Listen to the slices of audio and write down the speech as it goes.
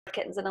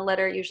kittens in a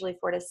litter, usually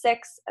 4 to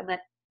 6, and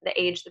that the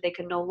age that they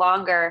can no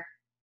longer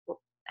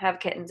have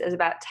kittens is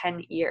about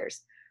 10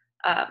 years.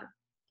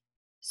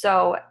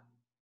 So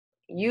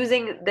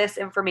using this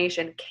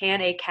information,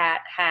 can a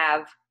cat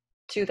have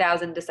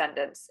 2,000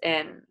 descendants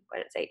in, what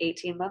did it say,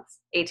 18 months?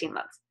 18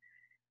 months.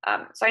 So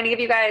I'm going to give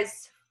you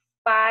guys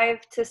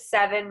 5 to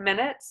 7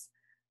 minutes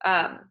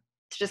to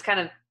just kind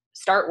of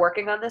start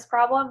working on this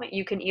problem.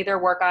 You can either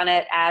work on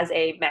it as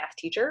a math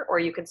teacher, or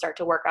you can start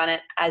to work on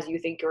it as you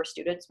think your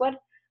students would.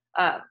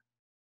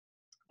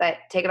 But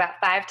take about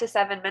 5 to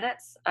 7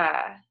 minutes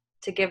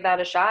to give that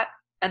a shot,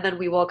 and then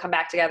we will come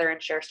back together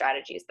and share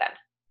strategies then.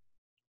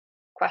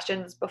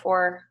 Questions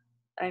before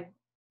I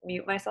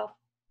mute myself?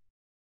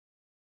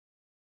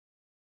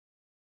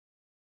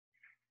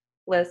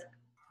 Liz,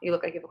 you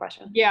look like you have a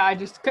question. Yeah,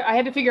 I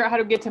had to figure out how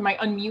to get to my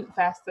unmute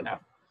fast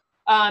enough.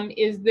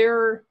 Is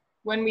there,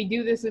 when we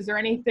do this, is there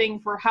anything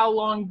for how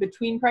long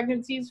between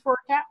pregnancies for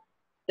a cat?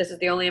 This is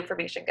the only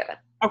information given.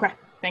 Okay,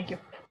 thank you.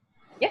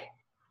 Yeah.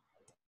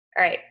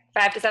 All right,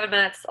 5 to 7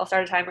 minutes. I'll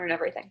start a timer and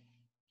everything.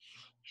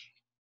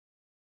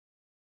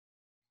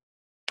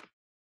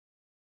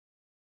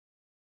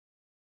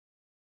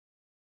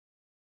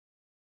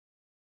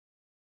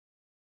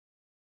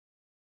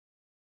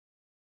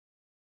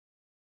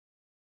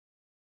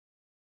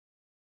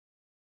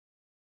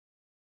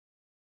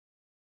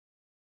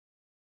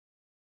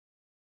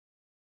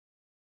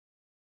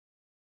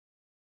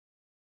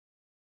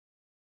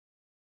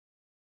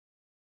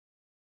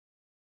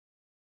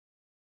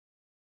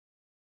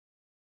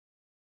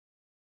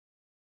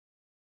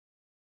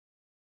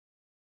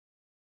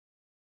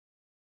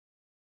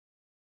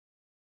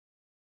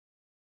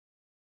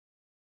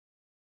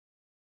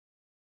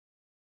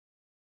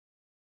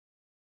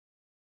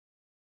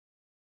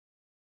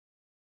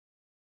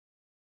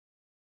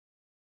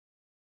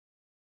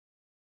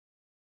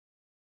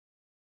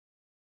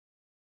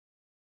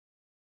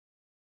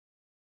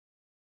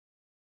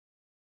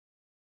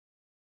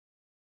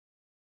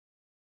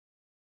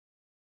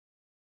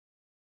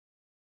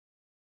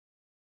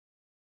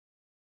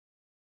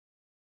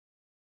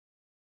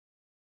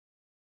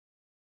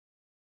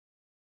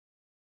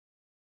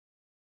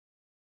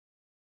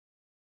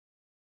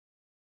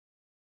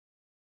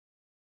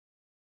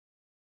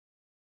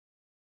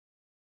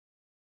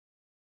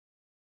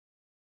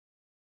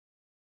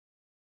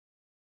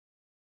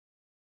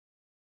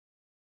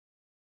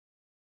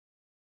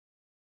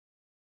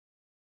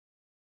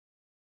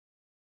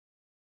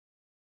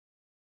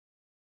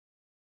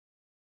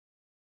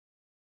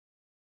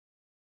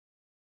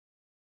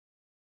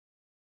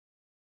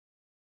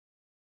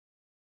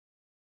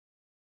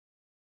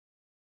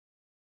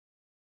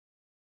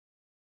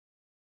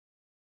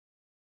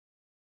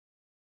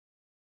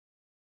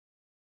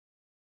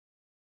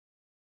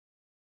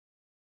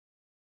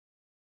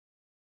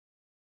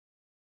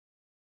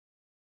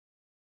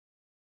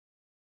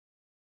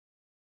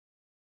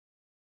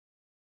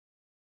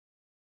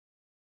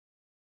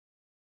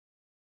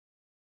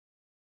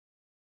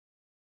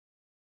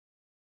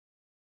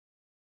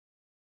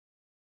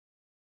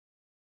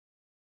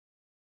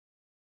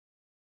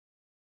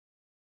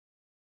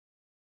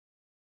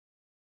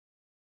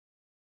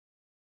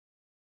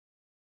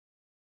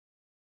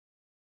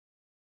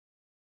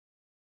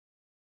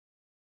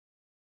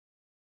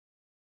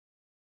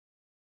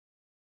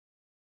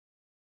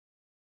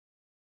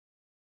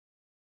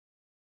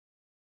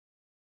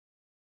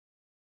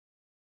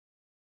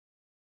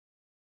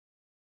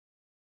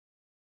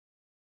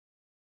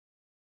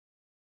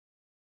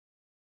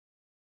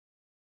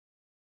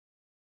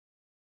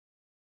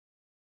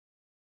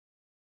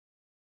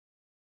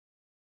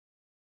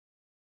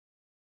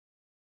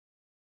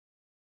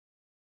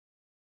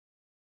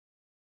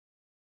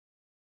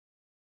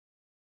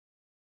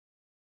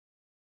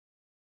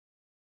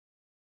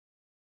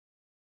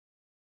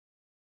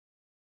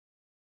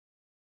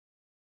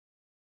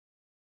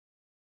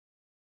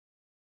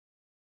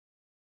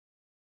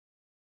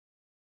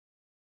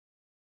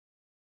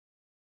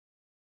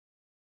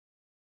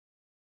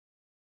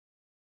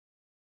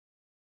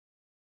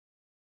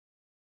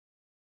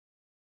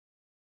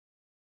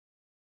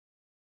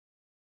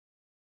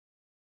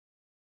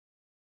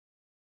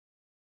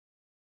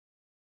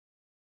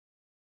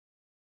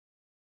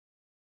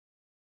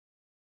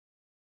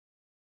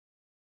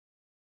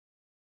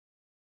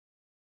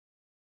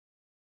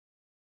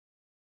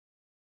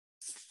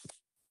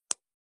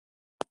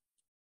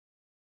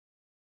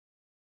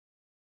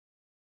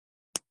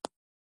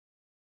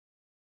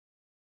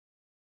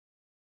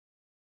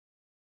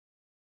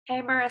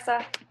 Hey,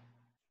 Marissa.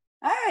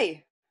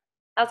 Hi.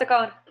 How's it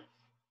going?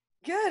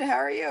 Good. How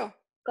are you?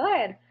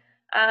 Good.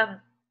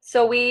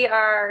 So we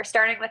are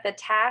starting with a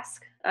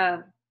task.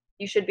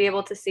 You should be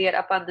able to see it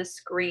up on the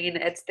screen.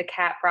 It's the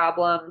cat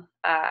problem.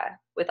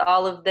 With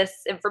all of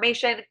this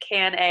information,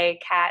 can a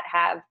cat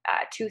have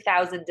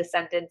 2,000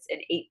 descendants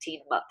in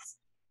 18 months?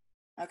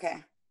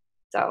 Okay.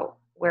 So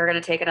we're going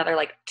to take another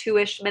like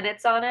 2-ish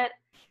minutes on it.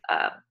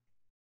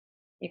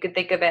 You could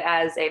think of it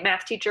as a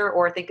math teacher,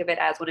 or think of it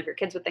as one of your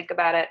kids would think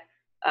about it.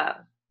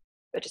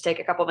 but just take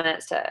a couple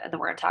minutes and then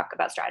we're going to talk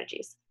about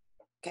strategies.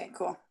 Okay,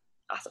 cool.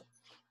 Awesome.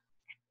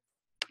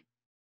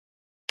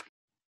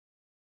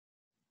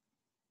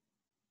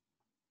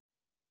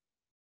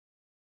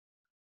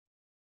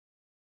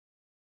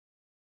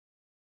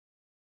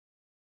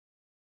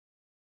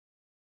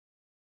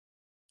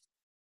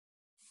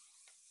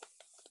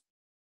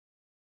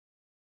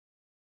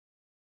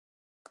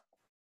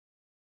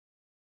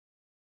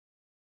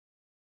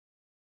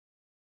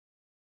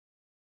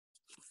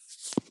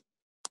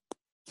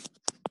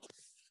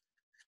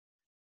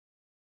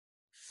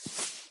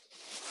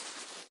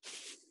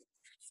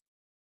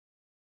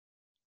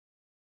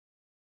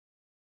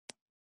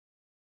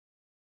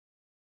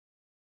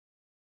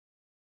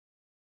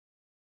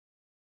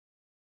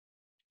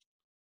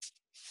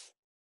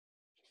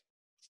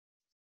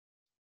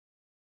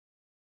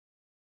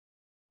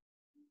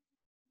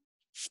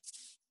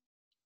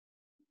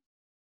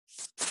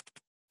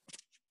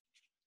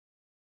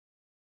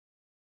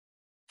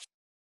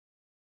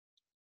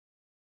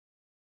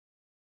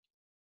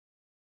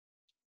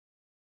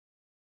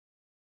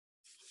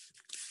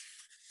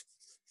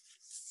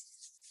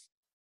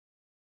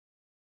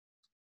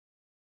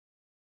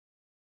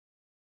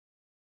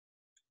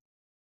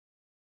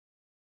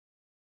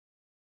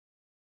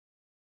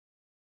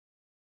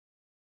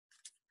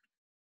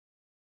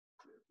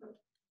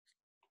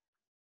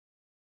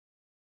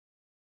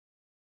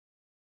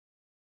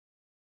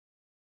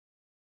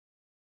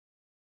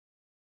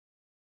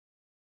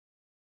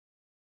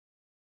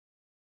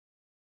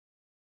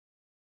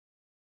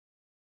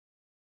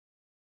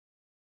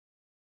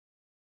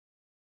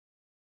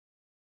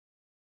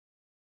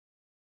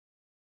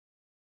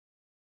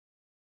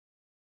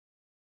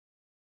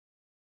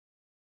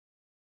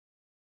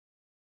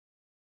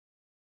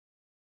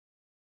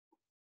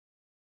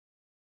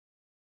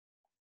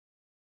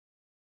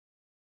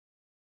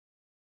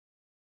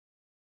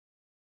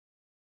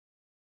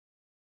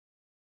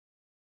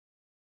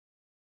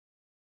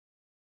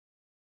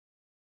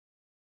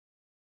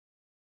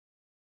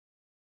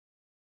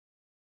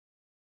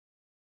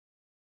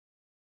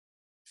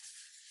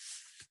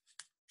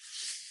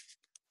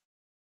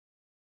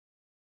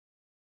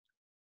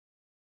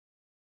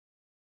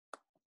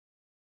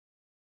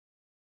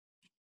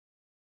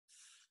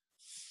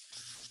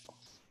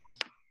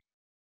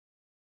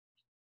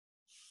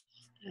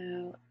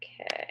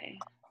 Okay.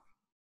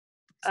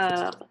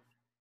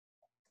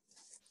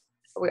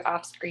 We're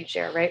off screen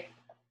share, right?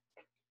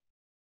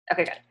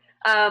 Okay,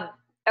 good.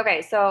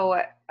 Okay, so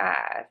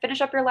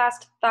finish up your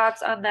last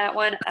thoughts on that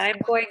one. I'm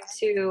going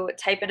to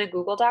type in a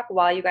Google Doc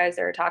while you guys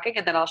are talking,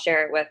 and then I'll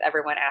share it with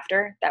everyone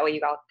after. That way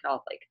you all can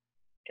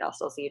all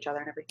still see each other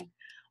and everything.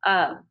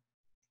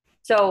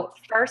 So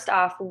first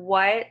off,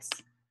 what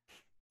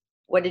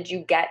did you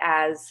get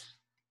as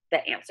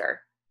the answer?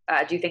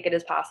 Do you think it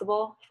is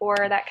possible for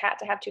that cat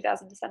to have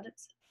 2,000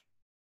 descendants?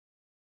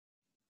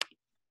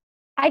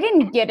 I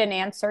didn't get an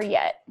answer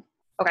yet.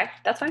 Okay,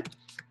 that's fine.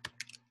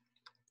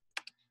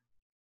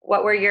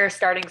 What were your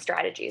starting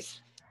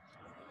strategies?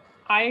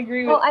 I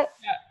agree with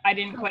I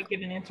didn't quite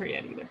get an answer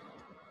yet either.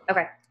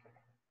 Okay.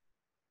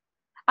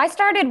 I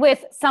started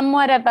with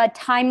somewhat of a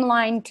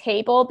timeline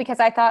table because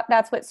I thought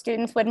that's what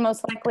students would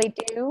most likely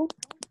do,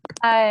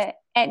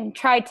 and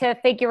tried to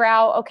figure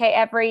out, okay,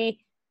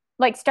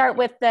 start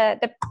with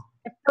the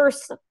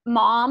first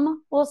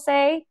mom, we'll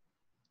say.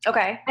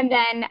 Okay. And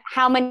then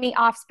how many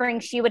offspring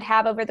she would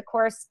have over the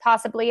course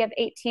possibly of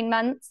 18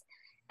 months.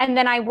 And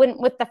then I went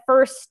with the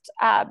first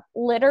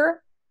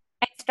litter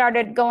and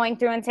started going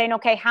through and saying,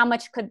 okay, how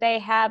much could they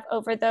have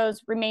over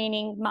those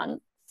remaining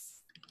months?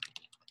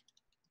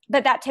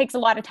 But that takes a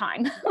lot of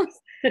time.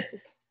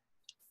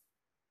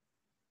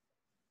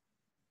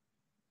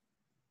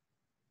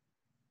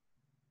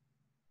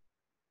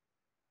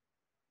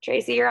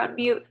 Tracy, you're on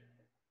mute.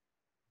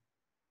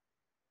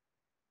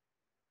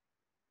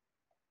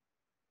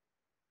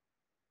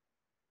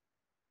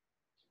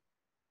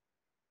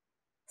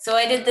 So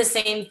I did the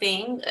same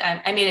thing.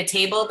 I made a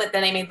table, but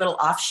then I made little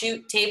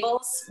offshoot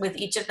tables with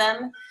each of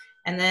them,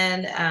 and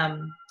then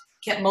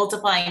kept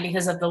multiplying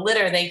because of the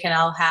litter. They can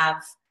all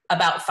have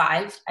about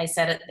 5. I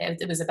said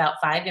it was about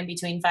 5, in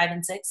between 5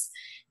 and 6,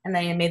 and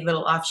then I made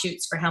little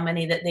offshoots for how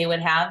many that they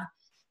would have,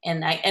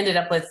 and I ended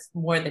up with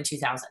more than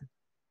 2,000.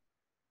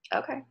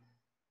 Okay.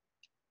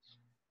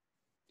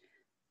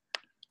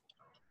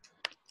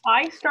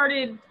 I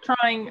started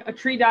trying a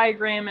tree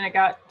diagram and it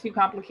got too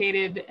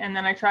complicated, and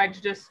then I tried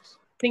to just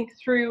think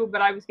through,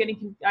 but I was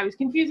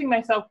confusing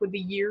myself with the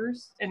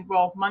years and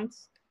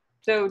months.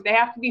 So they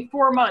have to be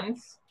 4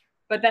 months,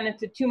 but then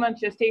it's a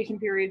 2-month gestation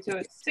period, so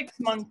it's 6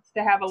 months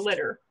to have a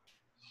litter.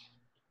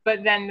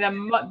 But then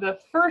the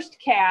first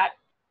cat,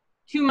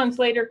 2 months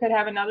later could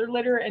have another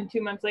litter, and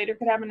 2 months later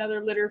could have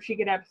another litter. She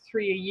could have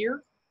 3 a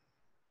year.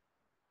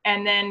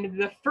 And then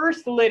the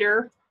first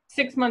litter,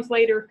 6 months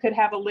later, could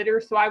have a litter.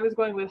 So I was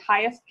going with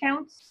highest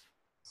counts.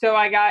 So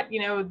I got,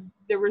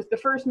 there was the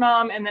first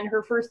mom, and then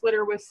her first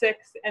litter was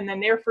 6, and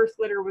then their first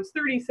litter was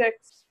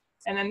 36,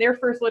 and then their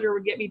first litter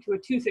would get me to a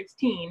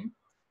 216.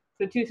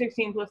 So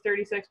 216 plus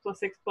 36 plus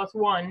 6 plus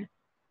 1.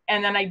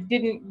 And then I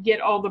didn't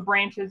get all the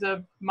branches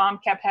of mom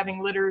kept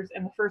having litters,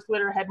 and the first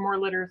litter had more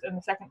litters, and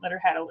the second litter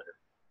had a litter.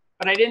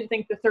 But I didn't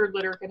think the third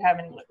litter could have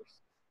any litters.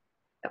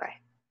 Okay.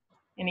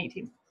 In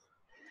 18.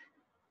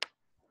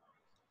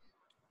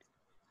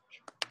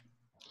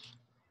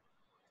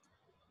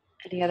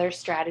 Any other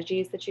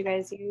strategies that you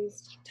guys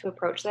used to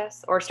approach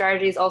this? Or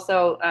strategies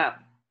also that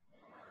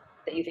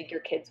you think your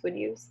kids would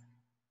use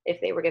if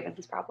they were given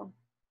this problem?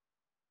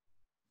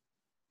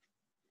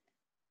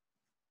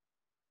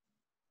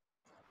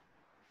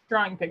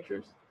 Drawing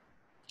pictures.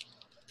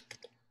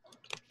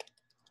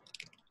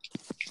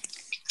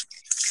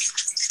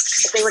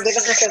 If they were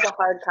given this as a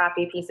hard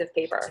copy piece of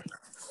paper,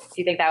 do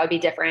you think that would be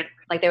different?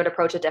 Like they would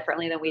approach it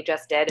differently than we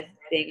just did,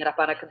 seeing it up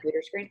on a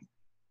computer screen?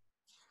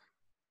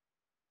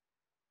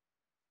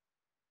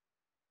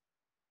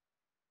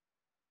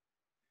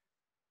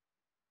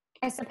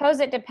 I suppose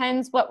it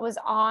depends what was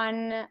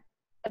on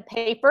the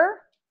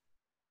paper.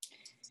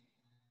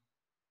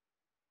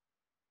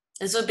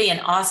 This would be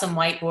an awesome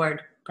whiteboard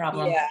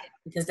problem. Yeah.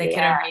 Because they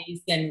can erase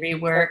and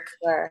rework.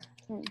 Sure.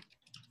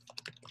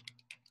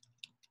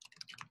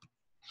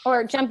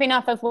 Or jumping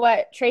off of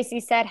what Tracy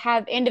said,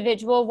 have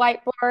individual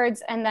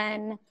whiteboards and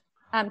then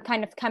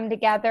kind of come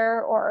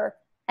together, or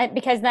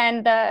because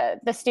then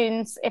the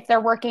students, if they're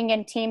working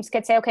in teams,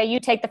 could say, okay, you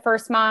take the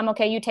first, mom,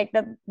 okay, you take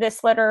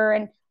this litter,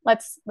 and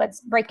let's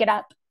break it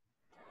up.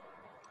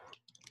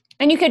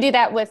 And you could do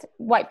that with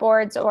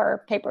whiteboards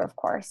or paper, of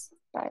course,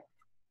 but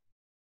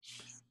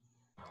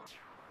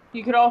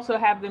you could also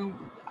have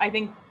them, I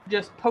think,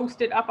 just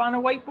post it up on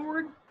a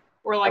whiteboard,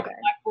 or like Okay.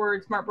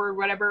 Blackboard, Smartboard,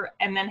 whatever,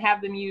 and then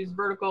have them use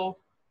vertical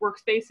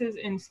workspaces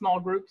in small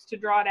groups to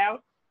draw it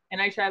out. And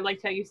Aisha, I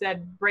liked how you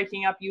said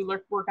breaking up, you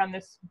work on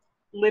this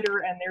litter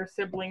and their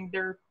sibling,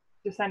 their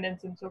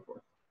descendants, and so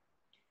forth.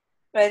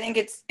 But I think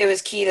it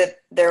was key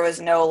that there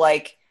was no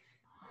like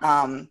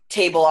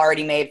table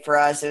already made for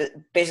us. It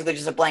was basically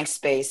just a blank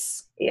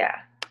space Yeah.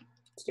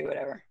 to do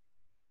whatever.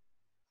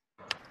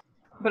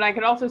 But I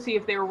could also see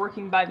if they were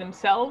working by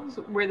themselves,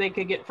 where they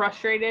could get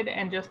frustrated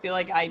and just be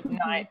like, no,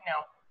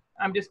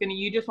 I'm just gonna,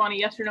 you just want a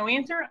yes or no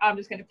answer, I'm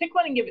just gonna pick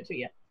one and give it to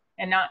you,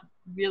 and not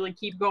really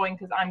keep going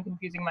because I'm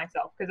confusing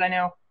myself. Because I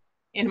know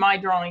in my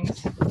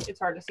drawings it's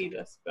hard to see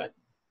this, but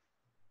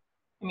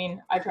I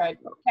mean, I tried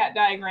cat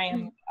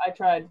diagrams, I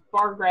tried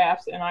bar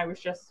graphs, and I was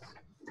just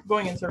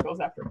going in circles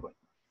after a point.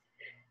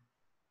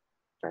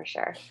 For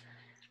sure.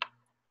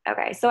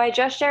 Okay, so I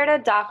just shared a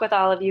doc with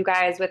all of you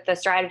guys with the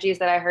strategies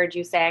that I heard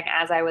you saying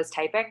as I was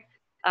typing.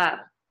 I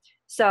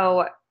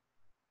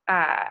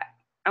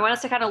want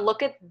us to kind of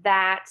look at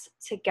that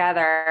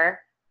together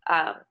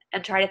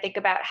and try to think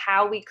about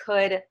how we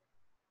could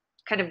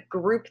kind of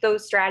group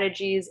those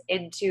strategies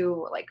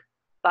into like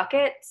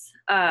buckets,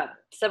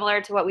 similar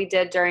to what we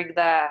did during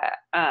the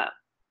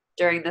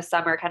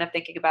summer, kind of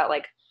thinking about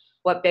like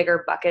what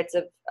bigger buckets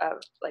of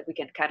like we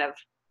can kind of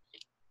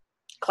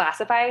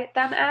classify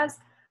them as.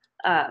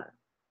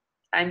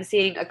 I'm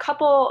seeing a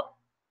couple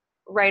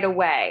right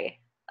away,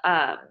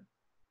 but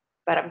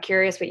I'm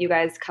curious what you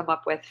guys come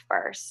up with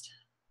first.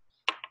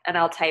 And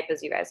I'll type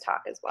as you guys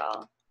talk as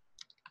well.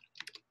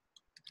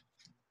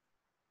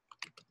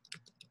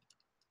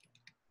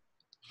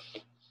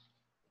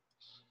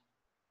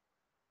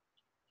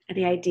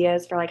 Any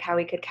ideas for like how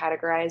we could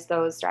categorize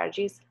those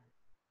strategies?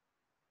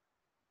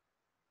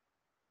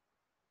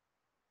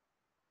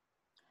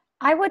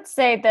 I would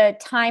say the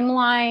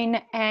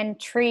timeline and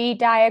tree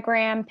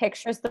diagram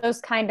pictures, those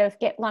kind of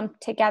get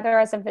lumped together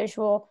as a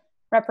visual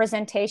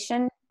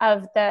representation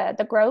of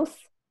the growth.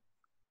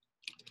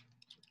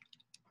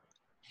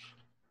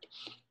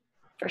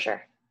 For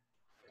sure.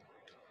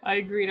 I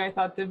agreed. I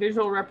thought the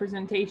visual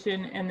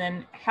representation and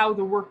then how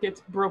the work gets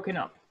broken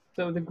up.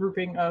 So the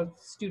grouping of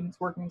students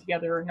working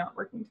together or not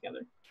working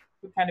together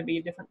would kind of be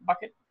a different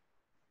bucket.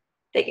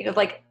 Thinking of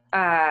like,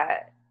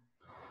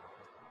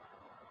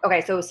 okay,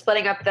 so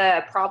splitting up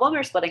the problem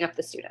or splitting up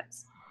the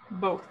students?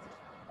 Both.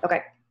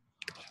 Okay.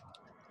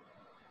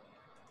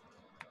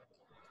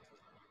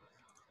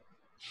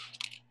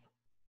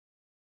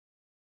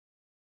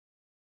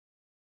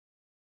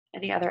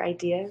 Any other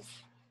ideas?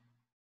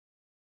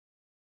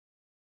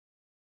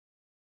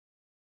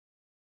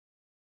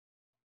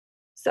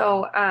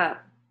 So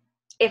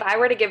if I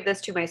were to give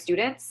this to my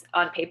students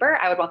on paper,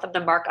 I would want them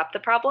to mark up the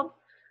problem,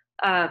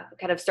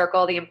 kind of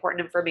circle the important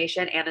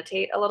information,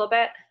 annotate a little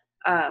bit.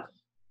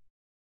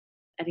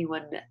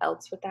 Anyone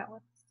else with that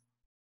one?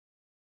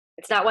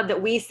 It's not one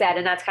that we said,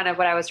 and that's kind of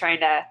what I was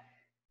trying to,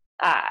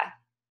 I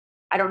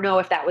don't know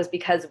if that was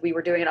because we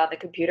were doing it on the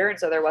computer and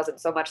so there wasn't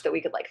so much that we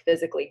could like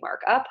physically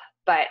mark up,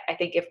 but I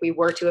think if we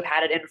were to have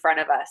had it in front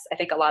of us, I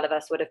think a lot of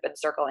us would have been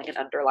circling and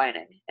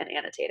underlining and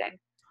annotating.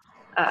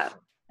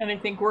 And I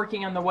think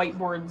working on the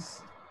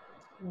whiteboards,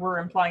 we're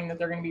implying that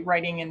they're going to be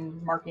writing and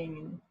marking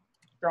and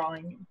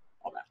drawing and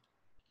all that.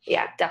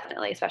 Yeah,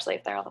 definitely, especially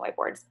if they're on the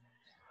whiteboards.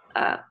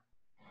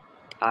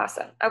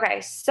 Awesome. Okay,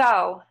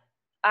 so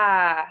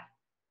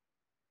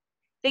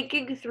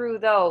thinking through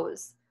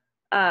those,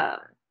 if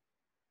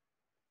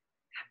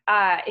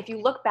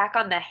you look back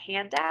on the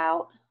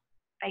handout,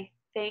 I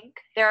think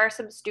there are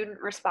some student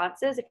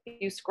responses. If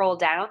you scroll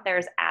down,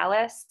 there's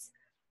Alice,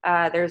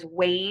 there's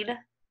Wayne,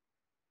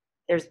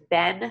 there's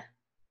Ben,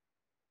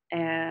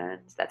 and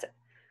that's it.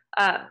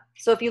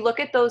 So if you look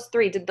at those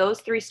three, did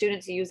those three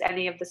students use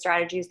any of the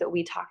strategies that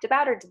we talked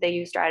about, or did they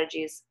use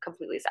strategies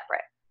completely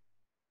separate?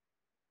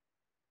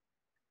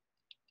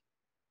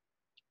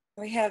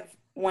 We have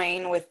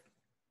Wayne with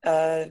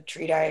a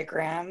tree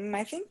diagram,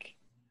 I think.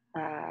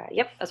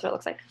 Yep, that's what it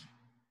looks like.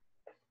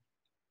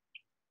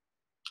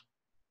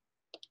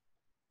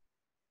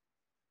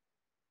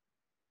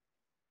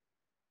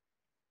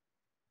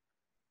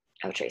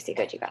 Oh, Tracy,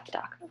 good, you got the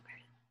doc. Okay.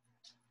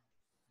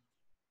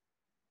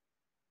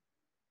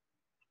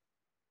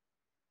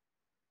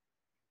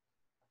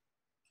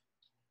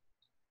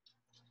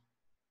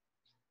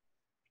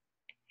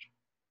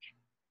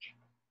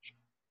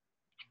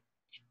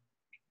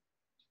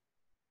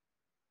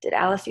 Did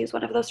Alice use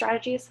one of those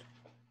strategies?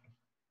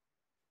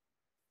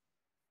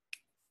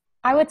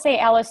 I would say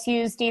Alice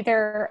used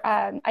either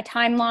a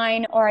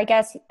timeline, or I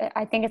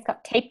think it's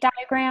got tape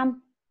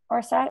diagram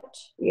or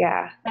such.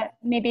 Yeah.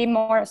 Maybe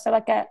more so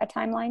like a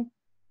timeline.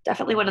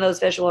 Definitely one of those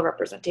visual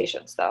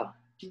representations, though.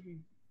 Mm-hmm.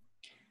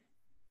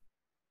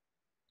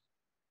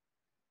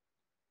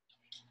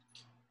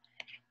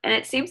 And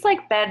it seems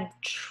like Ben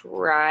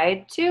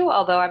tried to,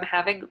 although I'm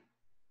having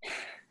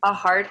a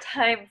hard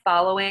time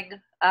following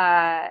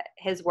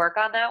his work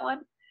on that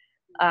one.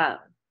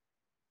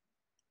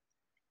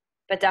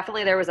 But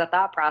definitely there was a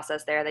thought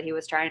process there that he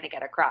was trying to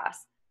get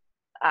across.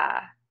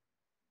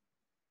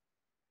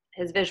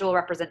 His visual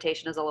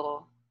representation is a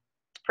little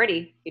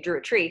pretty. He drew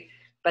a tree,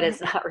 but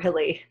it's not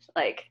really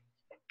like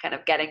kind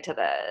of getting to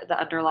the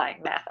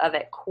underlying math of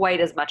it quite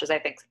as much as I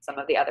think some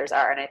of the others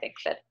are. And I think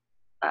that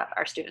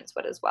our students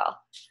would as well.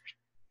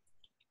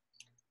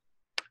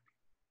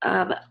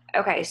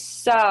 Okay,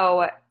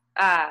 so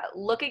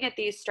looking at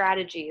these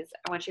strategies,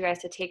 I want you guys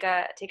to take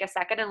a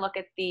second and look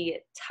at the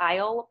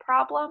tile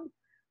problem.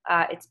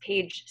 It's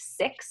page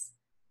 6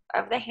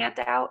 of the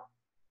handout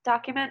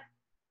document.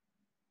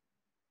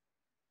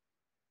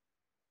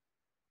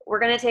 We're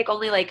going to take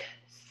only like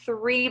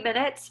 3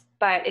 minutes,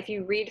 but if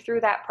you read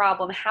through that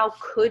problem, how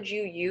could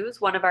you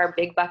use one of our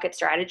big bucket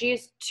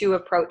strategies to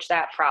approach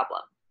that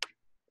problem?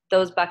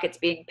 Those buckets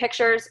being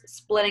pictures,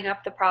 splitting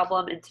up the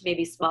problem into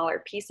maybe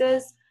smaller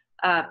pieces,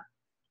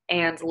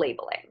 and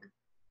labeling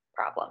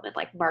problem and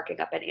like marking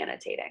up and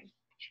annotating.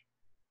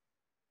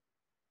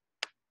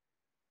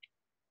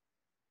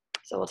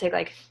 So we'll take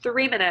like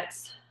 3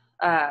 minutes.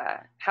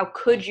 How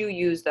could you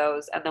use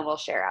those? And then we'll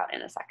share out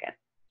in a second.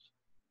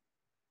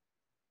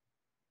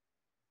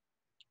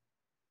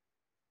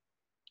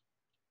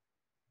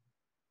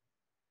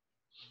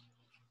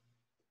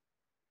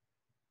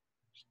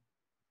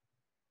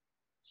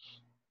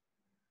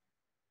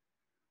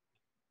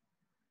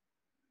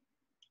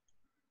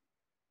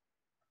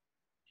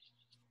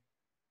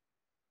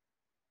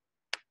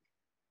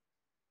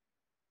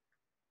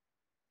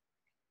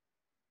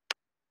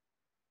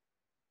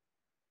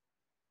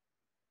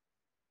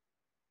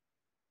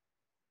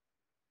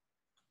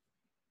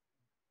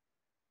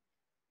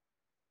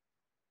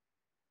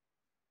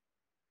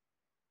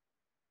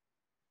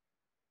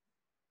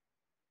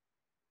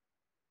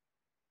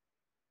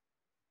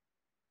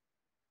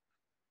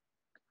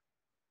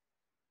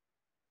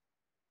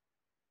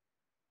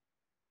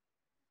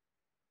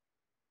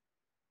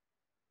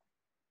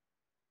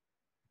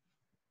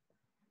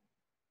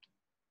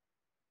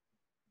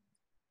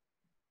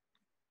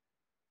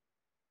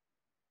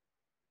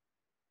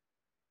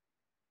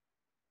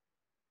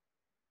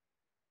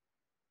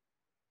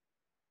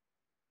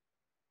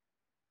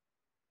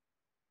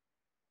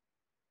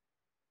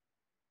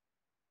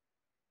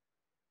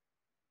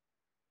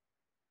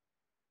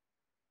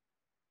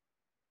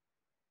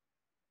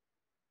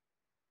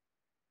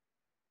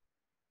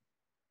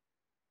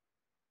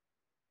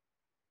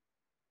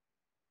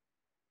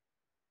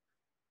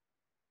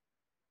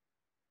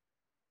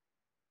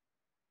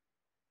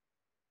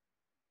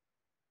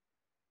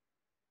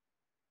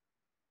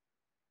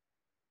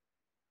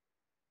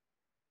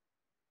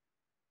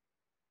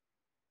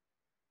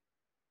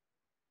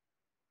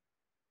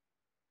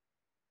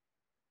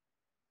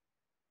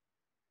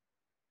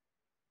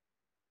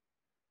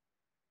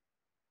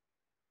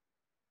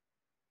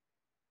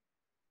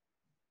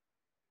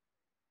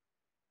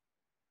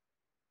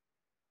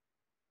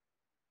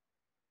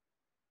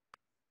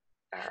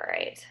 All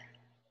right.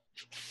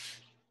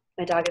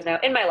 My dog is now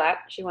in my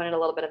lap. She wanted a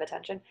little bit of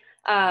attention,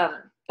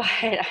 but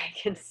I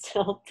can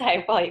still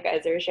type while you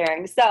guys are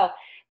sharing. So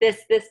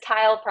this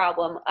tile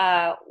problem,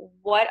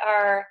 what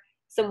are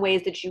some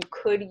ways that you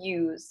could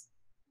use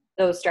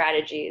those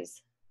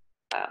strategies?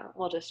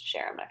 We'll just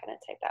share. I'm not going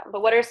to type that one.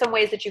 But what are some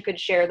ways that you could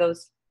share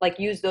those, like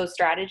use those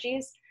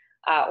strategies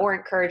or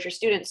encourage your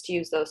students to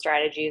use those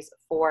strategies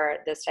for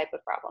this type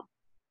of problem?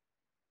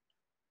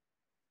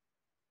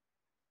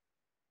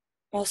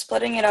 Well,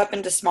 splitting it up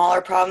into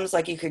smaller problems,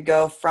 like you could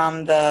go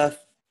from the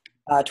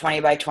 20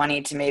 by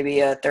 20 to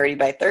maybe a 30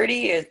 by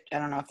 30. I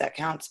don't know if that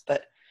counts,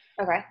 but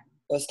okay.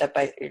 Go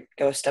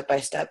step by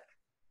step.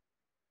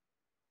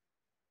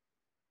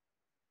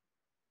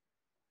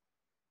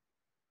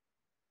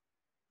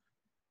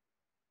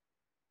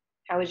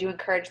 How would you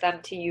encourage them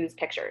to use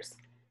pictures?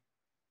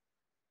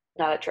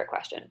 Not a trick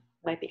question.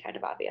 Might be kind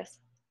of obvious.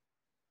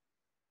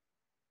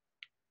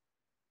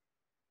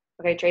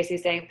 Okay,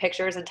 Tracy's saying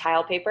pictures and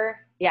tile paper.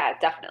 Yeah,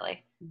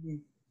 definitely. Mm-hmm.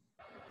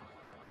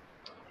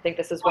 I think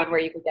this is one where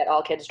you could get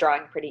all kids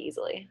drawing pretty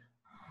easily.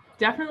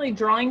 Definitely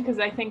drawing, because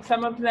I think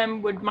some of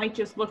them might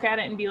just look at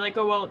it and be like,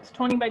 oh, well, it's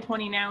 20 by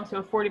 20 now,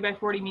 so 40 by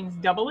 40 means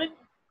double it.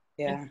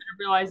 Yeah. Instead of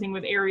realizing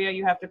with area,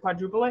 you have to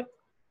quadruple it.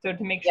 So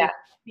to make sure you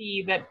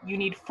see that you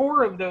need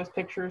 4 of those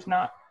pictures,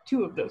 not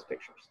 2 of those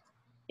pictures.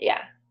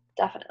 Yeah,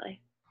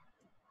 definitely.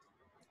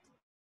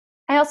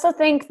 I also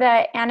think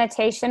that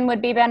annotation would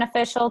be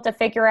beneficial to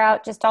figure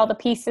out just all the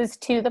pieces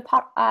to the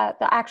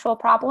actual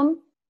problem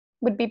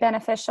would be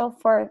beneficial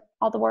for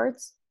all the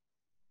words.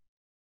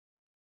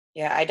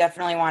 Yeah, I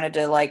definitely wanted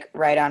to like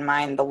write on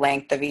mine the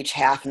length of each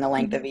half and the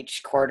length of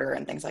each quarter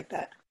and things like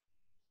that.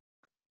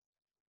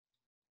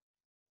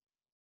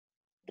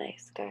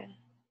 Nice, good.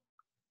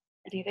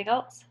 Anything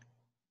else?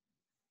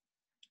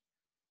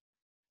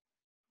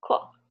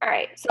 Cool. All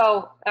right,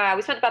 so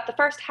we spent about the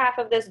first half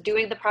of this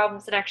doing the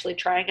problems and actually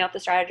trying out the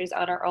strategies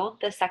on our own.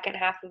 The second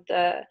half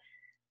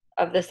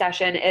of the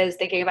session is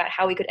thinking about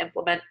how we could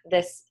implement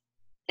this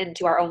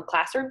into our own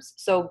classrooms.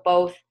 So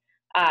both,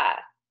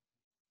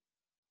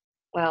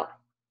 well,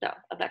 no,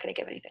 I'm not going to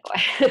give anything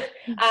away.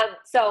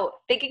 So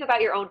thinking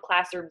about your own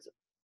classrooms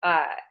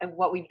and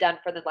what we've done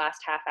for the last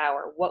half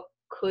hour, what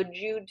could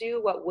you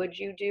do? What would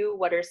you do?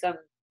 What are some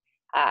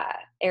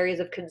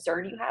areas of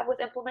concern you have with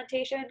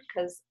implementation?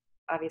 Because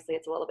obviously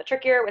it's a little bit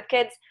trickier with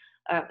kids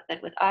than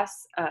with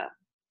us.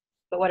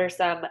 But what are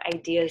some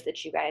ideas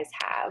that you guys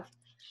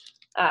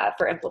have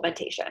for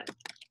implementation?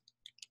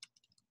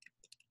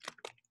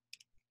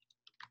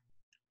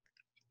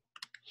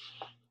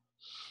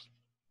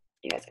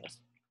 You guys can just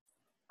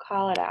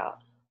call it out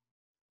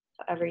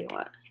however you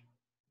want.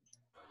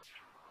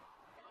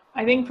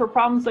 I think for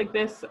problems like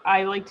this,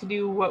 I like to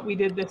do what we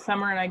did this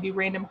summer, and I do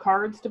random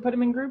cards to put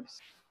them in groups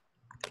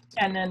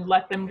and then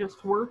let them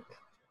just work.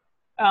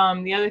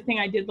 The other thing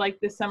I did like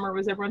this summer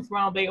was every once in a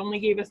while, they only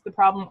gave us the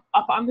problem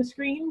up on the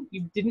screen.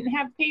 You didn't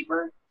have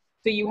paper,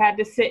 so you had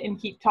to sit and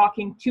keep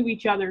talking to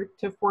each other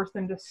to force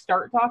them to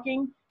start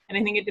talking. And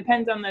I think it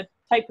depends on the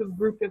type of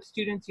group of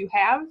students you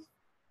have,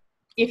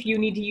 if you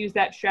need to use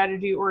that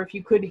strategy, or if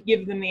you could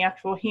give them the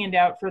actual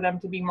handout for them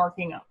to be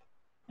marking up.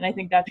 And I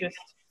think that just,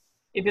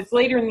 if it's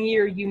later in the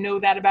year, you know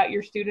that about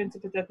your students.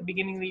 If it's at the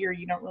beginning of the year,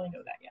 you don't really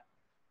know that yet.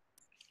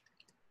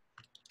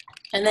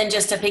 And then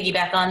just to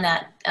piggyback on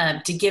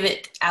that, to give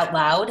it out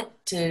loud,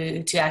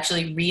 to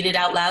actually read it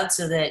out loud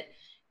so that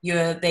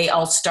they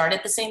all start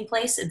at the same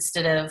place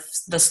instead of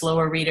the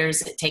slower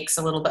readers. It takes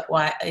a little bit,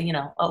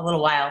 a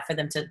little while for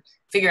them to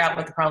figure out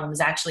what the problem is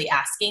actually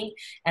asking,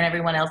 and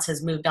everyone else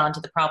has moved on to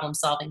the problem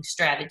solving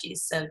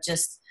strategies. So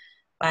just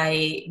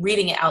by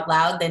reading it out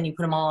loud, then you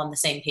put them all on the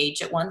same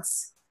page at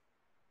once.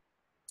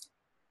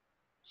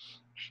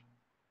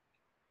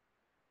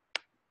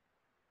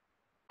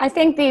 I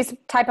think these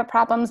type of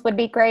problems would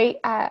be great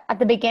at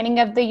the beginning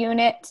of the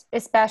unit,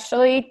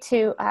 especially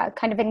to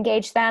kind of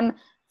engage them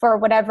for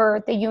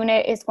whatever the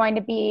unit is going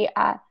to be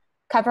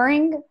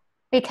covering,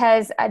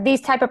 because these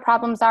type of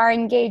problems are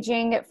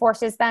engaging. It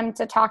forces them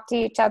to talk to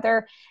each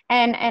other.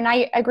 And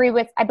I agree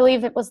with, I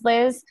believe it was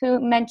Liz who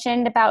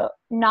mentioned about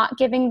not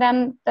giving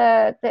them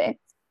the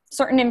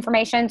certain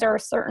informations or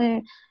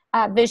certain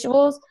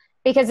visuals,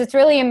 because it's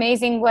really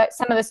amazing what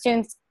some of the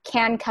students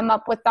can come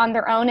up with on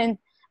their own. And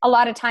a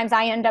lot of times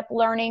I end up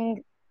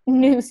learning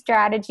new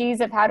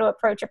strategies of how to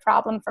approach a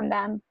problem from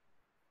them.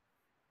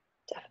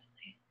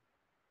 Definitely.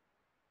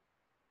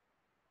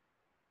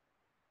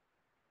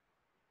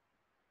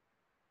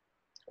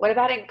 What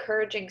about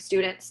encouraging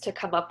students to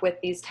come up with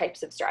these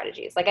types of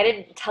strategies? Like, I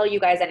didn't tell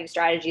you guys any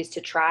strategies to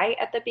try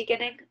at the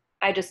beginning.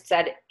 I just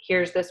said,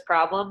 here's this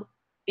problem.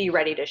 Be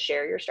ready to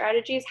share your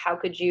strategies. How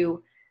could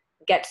you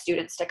get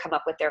students to come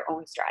up with their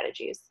own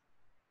strategies?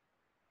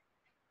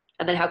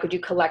 And then how could you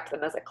collect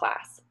them as a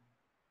class?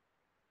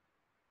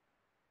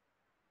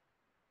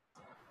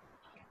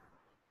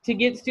 To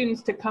get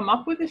students to come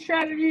up with a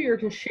strategy or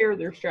to share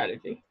their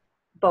strategy?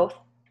 Both.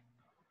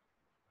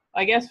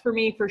 I guess for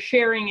me, for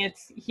sharing,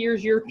 it's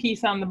here's your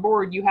piece on the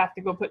board. You have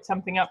to go put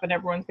something up and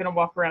everyone's going to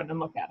walk around and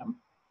look at them.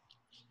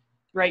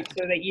 Right?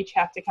 So they each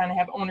have to kind of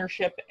have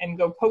ownership and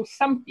go post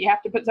some. You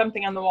have to put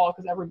something on the wall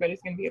because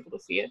everybody's going to be able to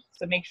see it.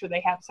 So make sure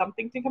they have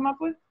something to come up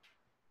with.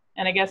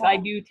 And I guess I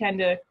do tend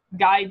to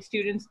guide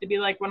students to be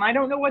like, when I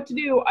don't know what to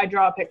do, I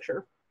draw a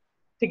picture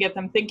to get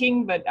them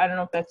thinking, but I don't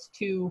know if that's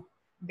too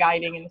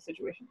guiding in a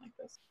situation like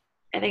this.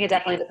 I think it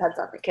definitely depends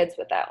on the kids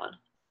with that one.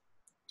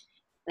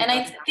 And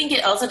I think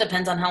it also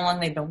depends on how long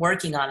they've been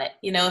working on it.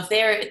 You know, if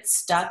they're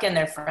stuck and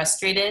they're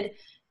frustrated,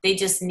 they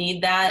just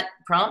need that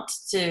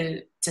prompt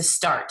to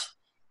start.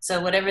 So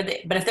whatever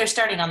but if they're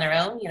starting on their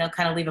own,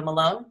 kind of leave them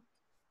alone.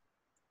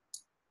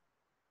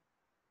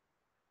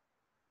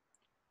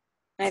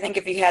 I think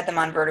if you had them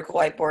on vertical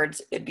whiteboards,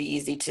 it'd be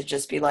easy to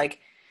just be like,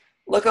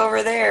 look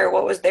over there,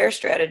 what was their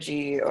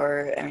strategy?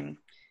 Or, I mean,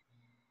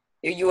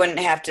 You wouldn't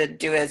have to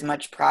do as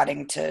much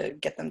prodding to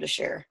get them to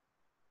share.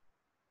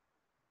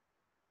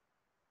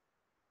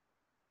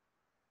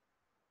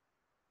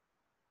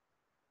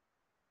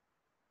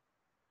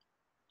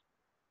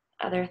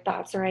 Other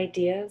thoughts or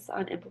ideas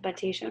on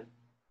implementation?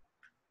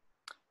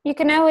 You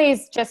can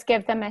always just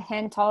give them a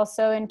hint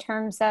also in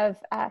terms of,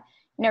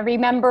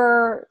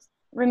 remember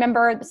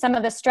some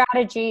of the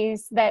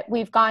strategies that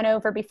we've gone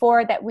over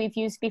before, that we've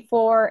used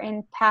before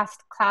in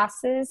past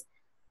classes,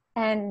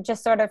 and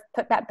just sort of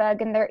put that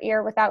bug in their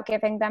ear without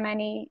giving them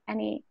any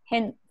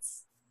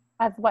hints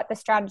of what the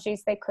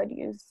strategies they could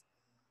use.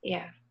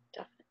 Yeah,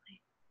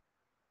 definitely.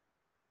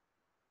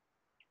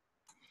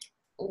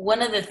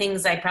 One of the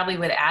things I probably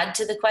would add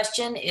to the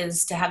question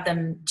is to have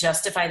them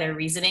justify their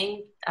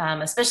reasoning,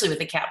 especially with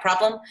the cat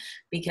problem,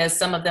 because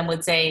some of them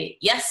would say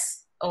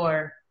yes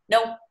or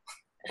no,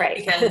 right?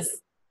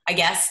 Because I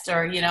guessed,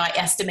 or, I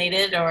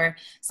estimated, or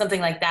something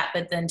like that,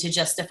 but then to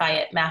justify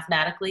it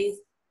mathematically,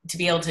 to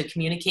be able to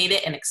communicate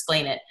it and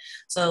explain it.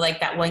 So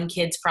like that one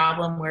kid's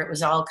problem where it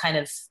was all kind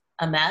of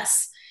a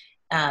mess,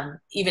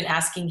 even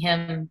asking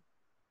him,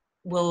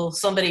 will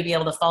somebody be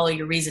able to follow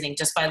your reasoning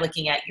just by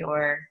looking at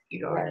your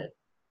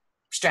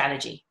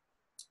strategy?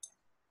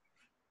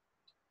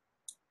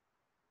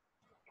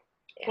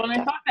 Well,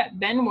 and I thought that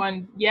Ben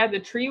one, the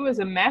tree was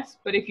a mess,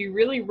 but if you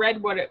really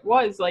read what it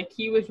was, like,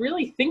 he was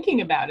really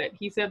thinking about it.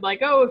 He said,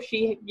 like, oh, if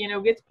she,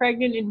 gets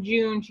pregnant in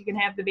June, she can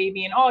have the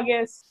baby in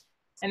August,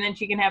 and then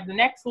she can have the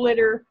next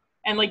litter.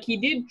 And, like, he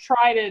did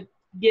try to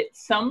get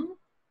some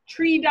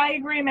tree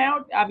diagram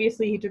out.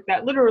 Obviously, he took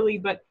that literally,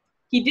 but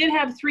he did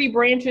have 3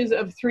 branches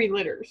of 3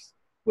 litters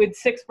with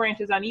 6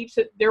 branches on each.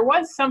 So there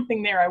was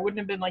something there. I wouldn't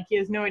have been like, he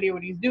has no idea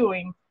what he's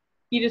doing.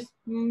 He just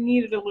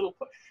needed a little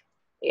push.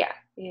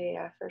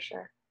 Yeah, for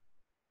sure.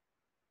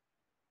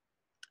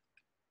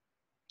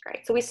 All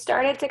right, so we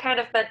started to kind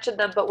of mention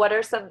them, but what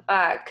are some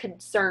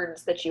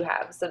concerns that you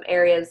have? Some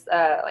areas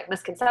like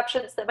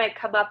misconceptions that might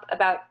come up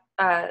about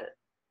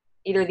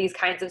either these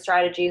kinds of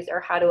strategies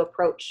or how to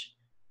approach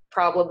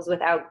problems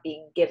without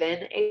being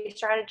given a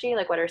strategy?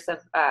 Like, what are some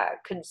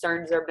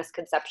concerns or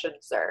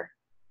misconceptions or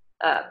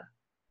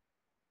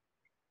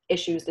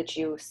issues that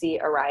you see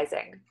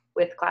arising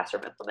with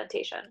classroom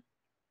implementation?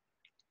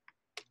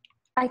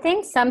 I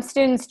think some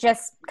students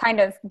just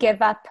kind of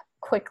give up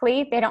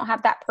quickly. They don't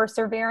have that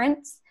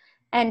perseverance.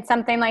 And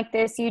something like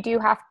this, you do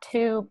have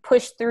to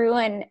push through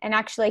and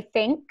actually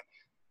think.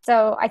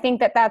 So I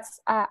think that's,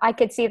 I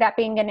could see that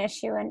being an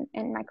issue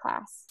in my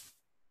class.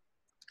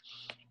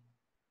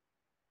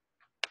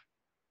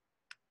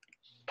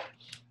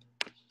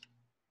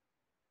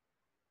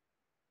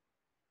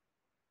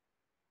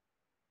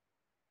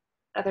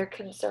 Other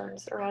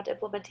concerns around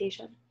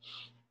implementation?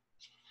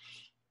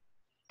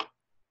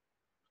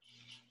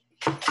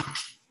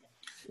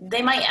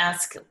 They might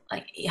ask,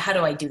 like, how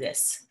do I do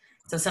this?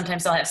 So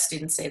sometimes I'll have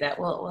students say that,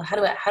 well, how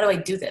do I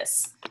do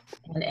this?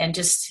 And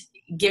just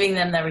giving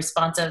them the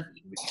response of,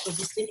 well,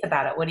 just think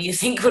about it. What do you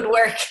think would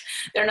work?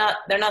 They're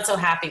not so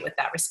happy with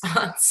that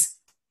response.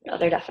 No,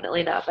 they're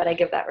definitely not, but I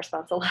give that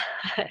response a lot.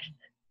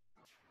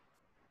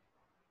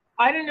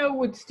 I don't know,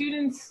 with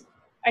students,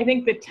 I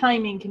think the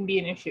timing can be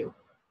an issue.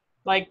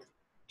 Like,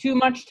 too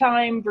much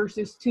time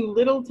versus too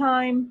little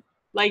time.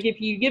 Like,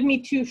 if you give me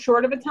too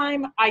short of a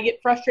time, I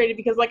get frustrated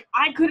because, like,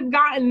 I could have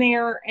gotten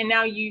there and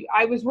now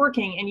I was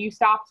working and you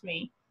stopped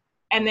me.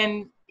 And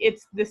then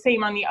it's the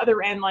same on the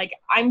other end. Like,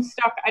 I'm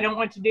stuck. I don't know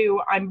what to do.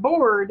 I'm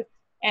bored.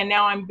 And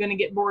now I'm going to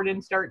get bored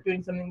and start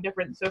doing something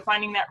different. So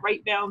finding that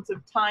right balance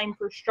of time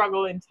for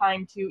struggle and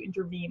time to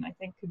intervene, I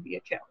think, could be a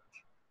challenge.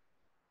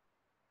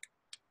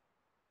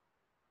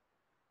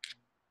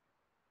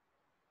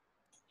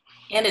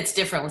 And it's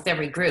different with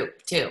every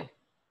group too.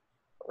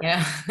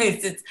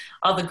 It's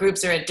all the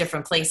groups are at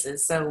different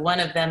places. So one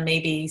of them may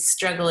be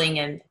struggling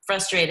and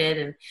frustrated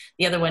and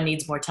the other one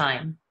needs more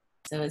time.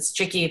 So it's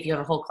tricky if you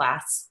have a whole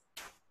class.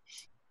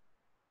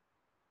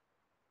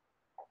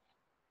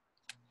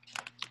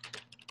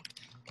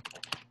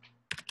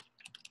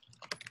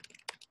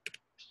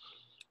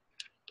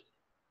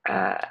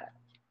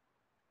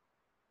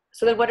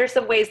 So then what are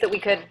some ways that we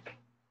could,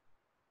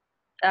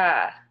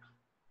 oh,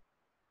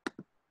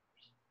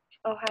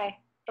 hi,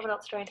 someone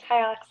else joined.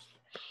 Hi, Alex.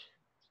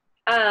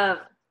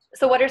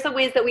 So what are some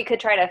ways that we could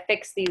try to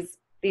fix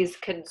these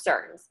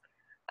concerns?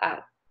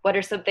 What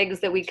are some things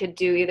that we could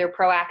do either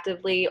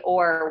proactively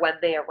or when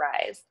they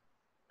arise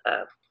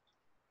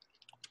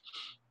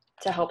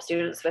to help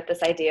students with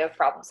this idea of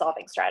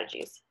problem-solving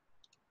strategies?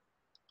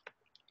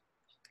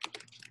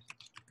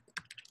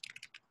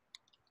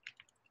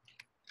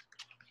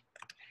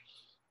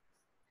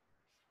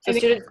 So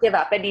students give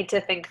up and need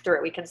to think through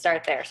it. We can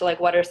start there. So,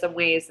 like, what are some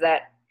ways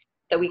that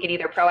we can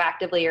either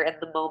proactively or in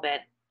the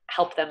moment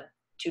help them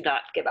to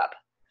not give up?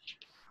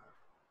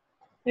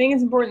 I think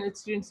it's important that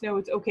students know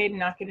it's okay to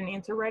not get an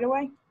answer right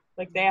away.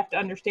 Like, they have to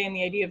understand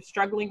the idea of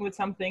struggling with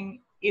something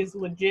is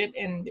legit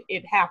and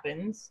it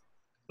happens.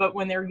 But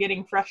when they're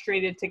getting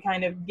frustrated, to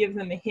kind of give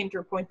them a hint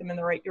or point them in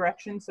the right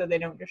direction so they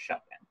don't just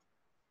shut down.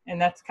 And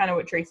that's kind of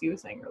what Tracy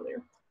was saying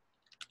earlier.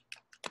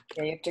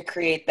 Yeah, you have to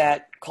create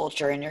that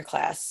culture in your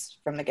class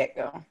from the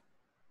get-go.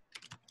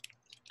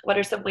 What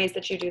are some ways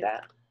that you do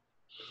that?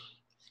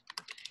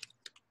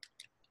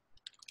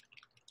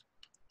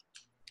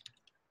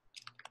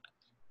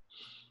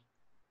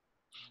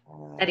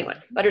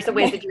 Anyone? What are some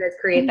ways that you guys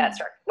create that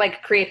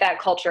create that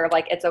culture of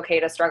like, it's okay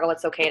to struggle,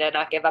 it's okay to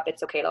not give up,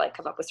 it's okay to like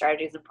come up with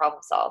strategies and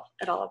problem solve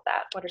and all of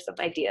that? What are some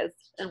ideas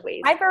and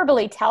ways? I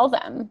verbally tell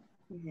them.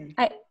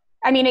 Mm-hmm.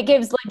 I mean, it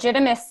gives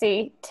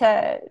legitimacy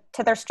to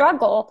their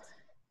struggle,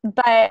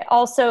 but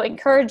also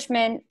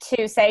encouragement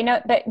to say no,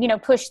 that, you know,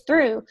 push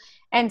through.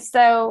 And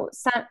so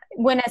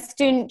when a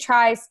student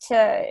tries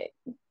to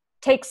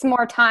takes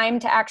more time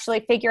to actually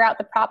figure out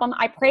the problem,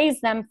 I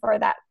praise them for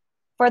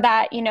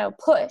that, you know,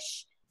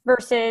 push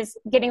versus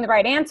getting the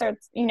right answer.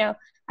 You know,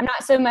 I'm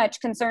not so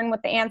much concerned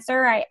with the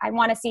answer. I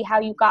want to see how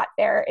you got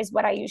there is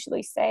what I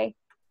usually say.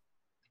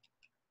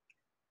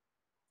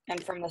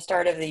 And from the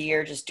start of the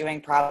year, just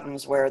doing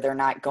problems where they're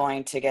not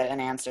going to get an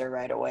answer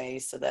right away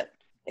so that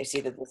they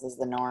see that this is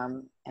the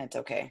norm and it's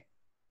okay.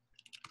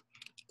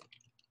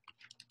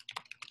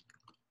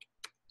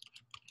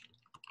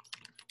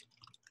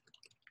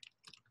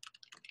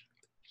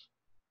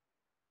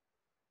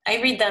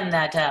 I read them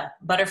that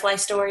butterfly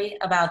story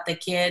about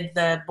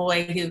the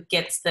boy who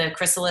gets the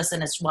chrysalis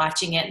and is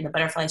watching it, and the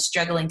butterfly's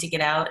struggling to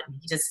get out,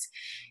 and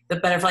the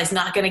butterfly's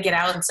not going to get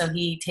out, and so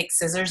he takes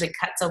scissors and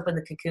cuts open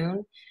the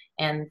cocoon,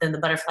 and then the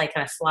butterfly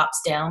kind of flops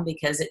down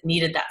because it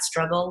needed that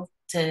struggle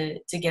to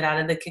get out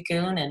of the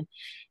cocoon, and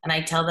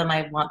I tell them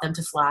I want them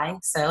to fly,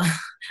 so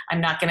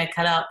I'm not going to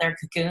cut out their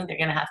cocoon. They're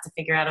going to have to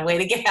figure out a way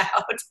to get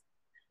out.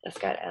 That's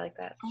good. I like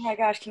that. Oh my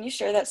gosh, can you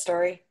share that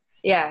story?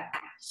 Yeah.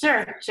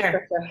 Sure.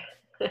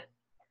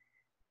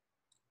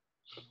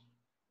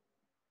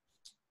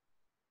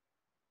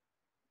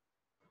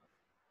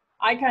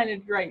 I kind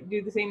of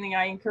do the same thing.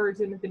 I encourage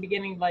them at the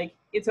beginning, like,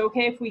 it's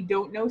okay if we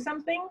don't know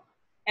something,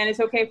 and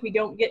it's okay if we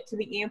don't get to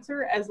the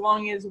answer, as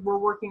long as we're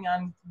working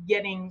on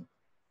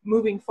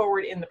moving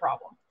forward in the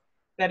problem.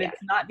 That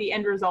it's not the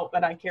end result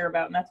that I care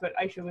about, and that's what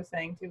Ayesha was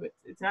saying too.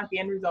 It's not the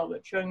end result,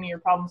 it's showing me your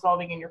problem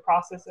solving and your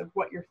process of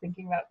what you're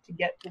thinking about to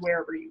get to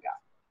wherever you got.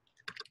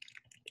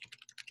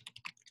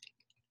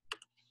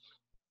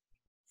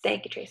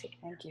 Thank you, Tracy.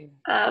 Thank you.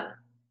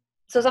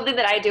 So something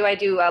that I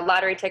do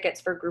lottery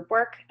tickets for group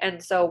work.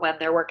 And so when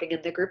they're working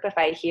in the group, if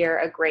I hear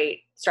a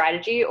great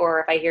strategy or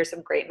if I hear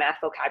some great math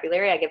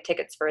vocabulary, I give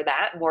tickets for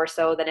that, more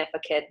so than if a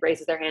kid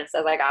raises their hand and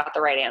says, I got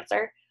the right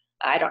answer.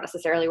 I don't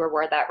necessarily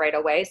reward that right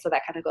away. So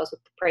that kind of goes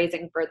with the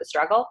praising for the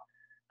struggle.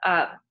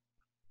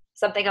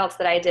 Something else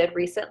that I did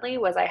recently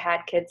was I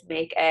had kids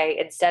make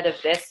instead of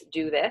this,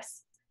 do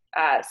this.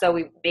 So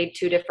we made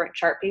 2 different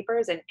chart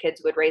papers, and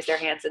kids would raise their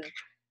hands and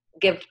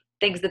give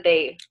things that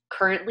they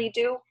currently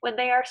do when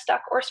they are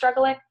stuck or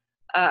struggling.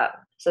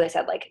 So they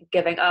said like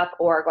giving up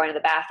or going to the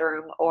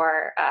bathroom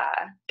or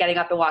getting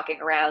up and walking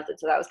around. And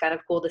so that was kind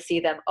of cool to see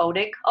them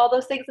owning all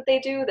those things that they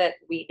do that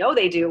we know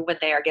they do when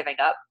they are giving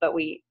up, but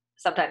we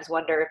sometimes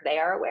wonder if they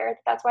are aware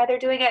that that's why they're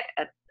doing it.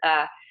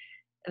 And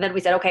then we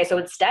said, okay, so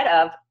instead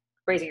of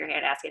raising your hand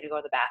and asking to go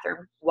to the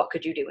bathroom, what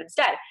could you do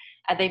instead?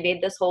 And they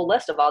made this whole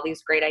list of all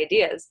these great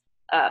ideas,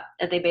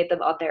 and they made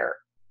them on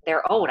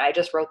their own. I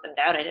just wrote them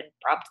down. I didn't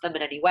prompt them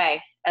in any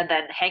way. And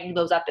then hanging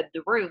those up in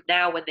the room,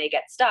 now when they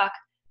get stuck,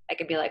 I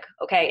can be like,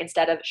 okay,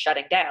 instead of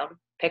shutting down,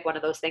 pick one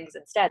of those things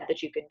instead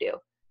that you can do.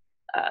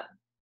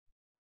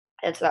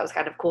 And so that was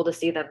kind of cool to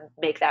see them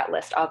make that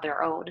list on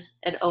their own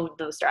and own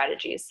those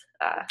strategies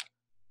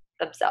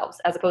themselves,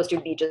 as opposed to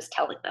me just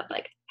telling them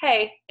like,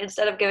 hey,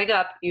 instead of giving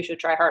up, you should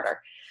try harder.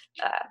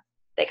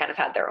 They kind of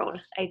had their own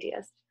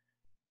ideas.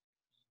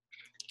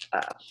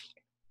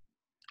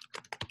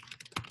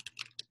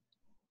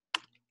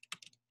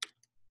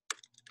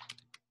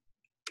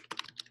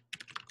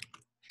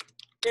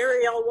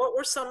 Ariel, what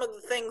were some of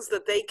the things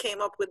that they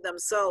came up with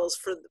themselves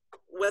for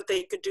what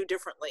they could do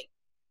differently?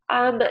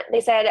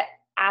 They said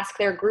ask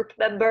their group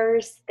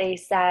members. They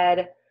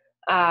said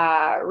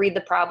read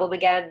the problem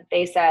again.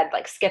 They said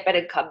like skip it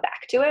and come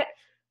back to it.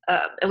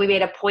 And we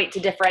made a point to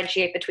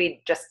differentiate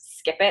between just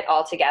skip it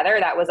altogether.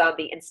 That was on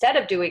the, instead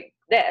of doing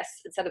this,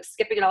 instead of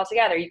skipping it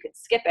altogether, you can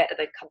skip it and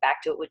then come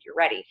back to it when you're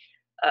ready.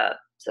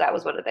 So that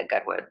was one of the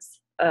good ones.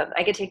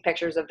 I could take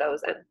pictures of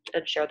those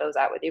and share those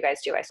out with you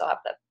guys too. I still have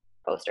the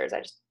posters. I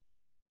just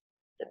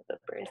didn't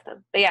memorize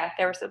them. But yeah,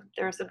 there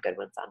were some good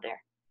ones on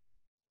there.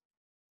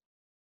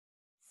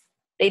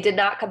 They did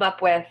not come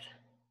up with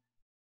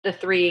the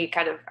 3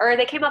 kind of, or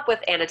they came up with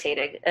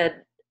annotating and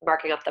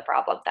marking up the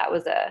problem. That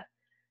was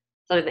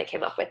something they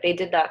came up with. They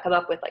did not come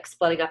up with like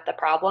splitting up the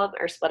problem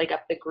or splitting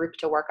up the group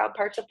to work on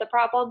parts of the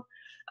problem.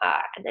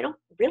 And I don't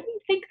really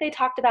think they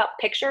talked about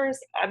pictures.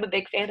 I'm a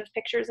big fan of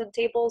pictures and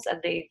tables, and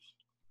they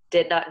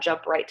did not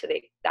jump right to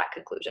that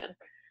conclusion.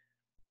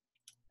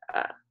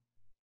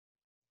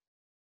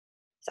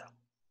 So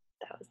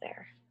that was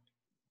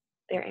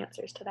their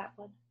answers to that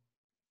one.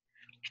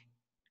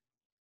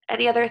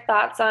 Any other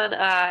thoughts on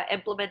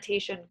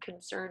implementation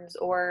concerns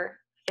or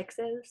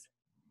fixes?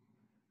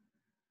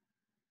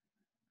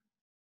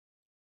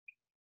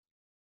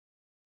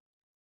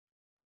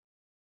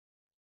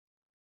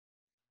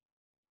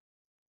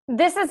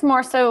 This is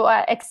more so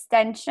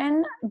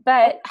extension,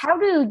 but how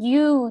do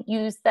you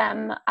use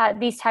them,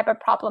 these type of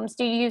problems?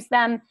 Do you use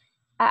them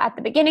at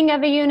the beginning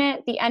of a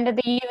unit, the end of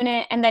the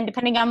unit, and then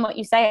depending on what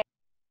you say?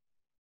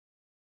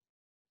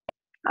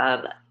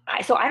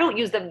 So I don't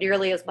use them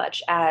nearly as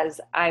much as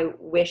I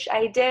wish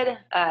I did.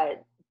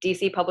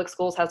 DC Public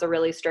Schools has a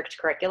really strict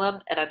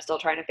curriculum, and I'm still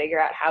trying to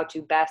figure out how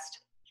to best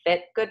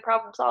fit good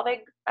problem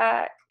solving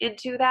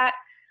into that.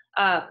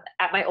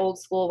 At my old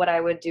school, what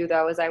I would do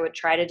though is I would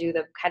try to do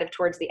them kind of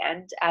towards the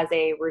end as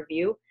a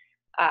review.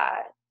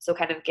 So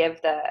kind of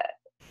give the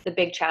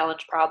big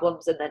challenge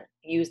problems and then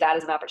use that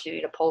as an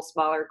opportunity to pull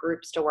smaller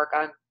groups to work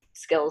on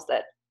skills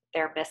that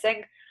they're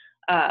missing,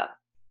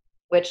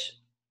 which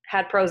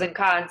had pros and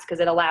cons because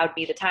it allowed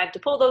me the time to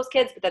pull those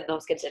kids, but then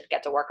those kids didn't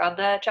get to work on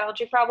the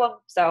challenging problem.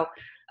 So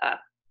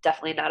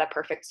definitely not a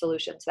perfect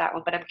solution to that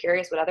one, but I'm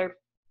curious what other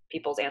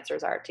people's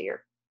answers are to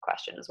your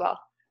question as well.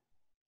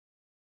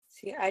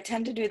 See, I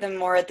tend to do them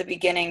more at the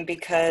beginning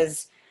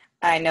because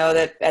I know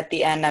that at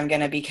the end I'm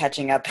going to be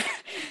catching up.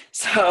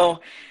 So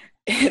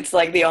it's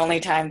like the only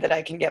time that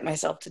I can get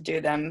myself to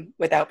do them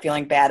without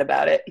feeling bad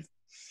about it.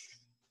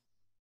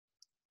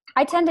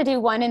 I tend to do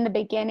one in the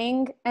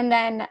beginning and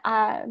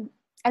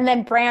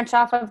then branch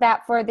off of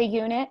that for the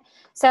unit.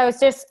 So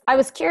I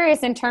was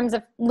curious in terms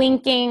of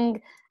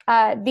linking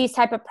these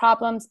type of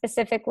problems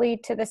specifically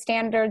to the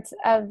standards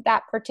of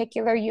that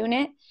particular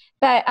unit.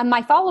 But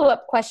my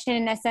follow-up question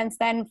in a sense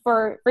then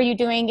for you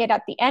doing it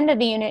at the end of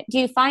the unit, do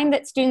you find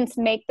that students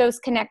make those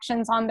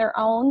connections on their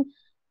own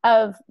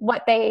of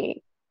what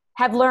they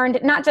have learned,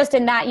 not just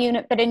in that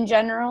unit, but in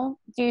general?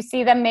 Do you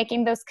see them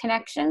making those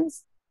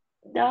connections?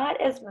 Not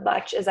as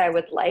much as I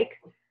would like.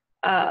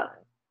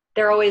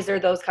 There always are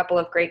those couple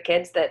of great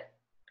kids that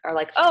are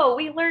like, oh,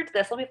 we learned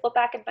this. Let me flip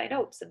back in my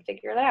notes and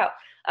figure that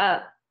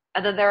out.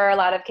 And then there are a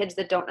lot of kids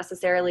that don't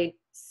necessarily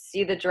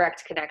see the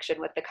direct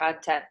connection with the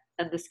content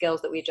and the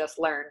skills that we just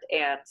learned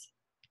and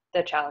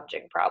the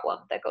challenging problem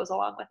that goes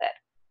along with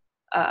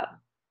it.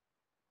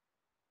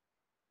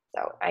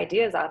 So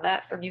ideas on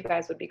that from you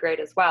guys would be great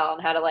as well, on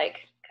how to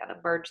like kind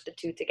of merge the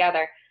two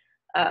together.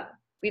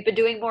 We've been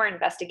doing more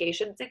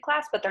investigations in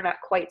class, but they're not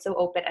quite so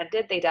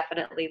open-ended. They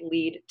definitely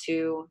lead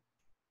to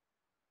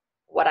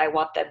what I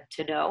want them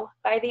to know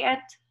by the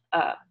end.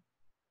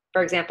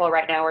 For example,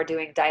 right now we're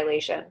doing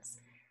dilations.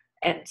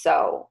 And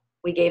so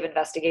we gave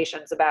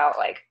investigations about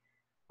like,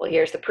 well,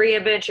 here's the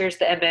pre-image, here's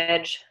the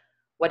image.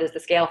 What is the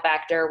scale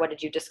factor? What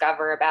did you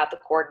discover about the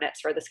coordinates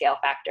for the scale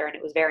factor? And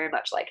it was very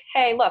much like,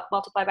 hey, look,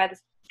 multiply by the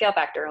scale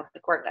factor on the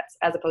coordinates,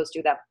 as opposed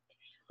to them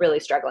really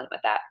struggling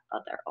with that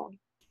on their own.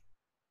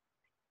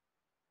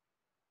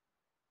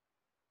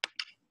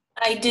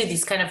 I do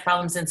these kind of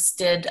problems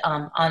instead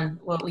on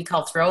what we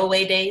call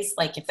throwaway days,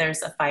 like if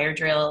there's a fire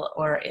drill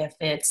or if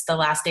it's the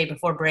last day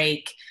before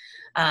break.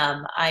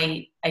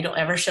 I don't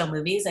ever show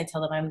movies. I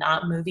tell them I'm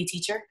not a movie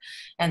teacher.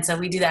 And so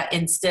we do that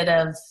instead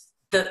of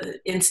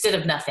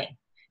nothing,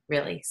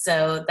 really.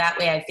 So that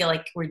way I feel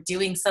like we're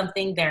doing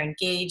something, they're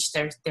engaged,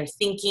 they're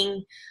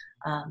thinking,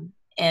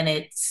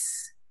 and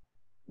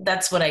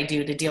that's what I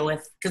do to deal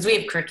with, because we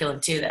have curriculum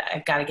too that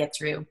I've got to get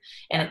through,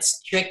 and it's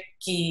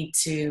tricky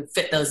to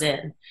fit those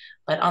in.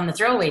 But on the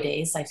throwaway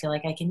days, I feel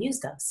like I can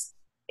use those.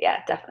 Yeah,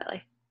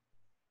 definitely.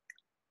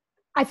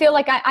 I feel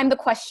like I'm the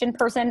question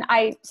person.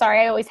 I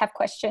always have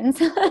questions.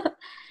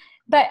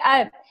 But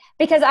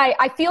because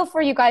I feel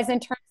for you guys in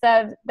terms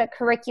of the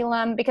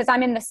curriculum, because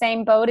I'm in the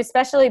same boat,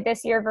 especially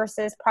this year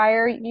versus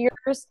prior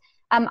years.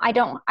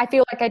 I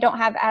feel like I don't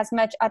have as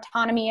much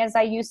autonomy as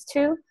I used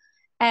to.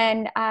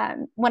 And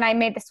when I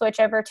made the switch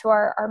over to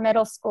our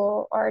middle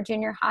school or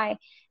junior high.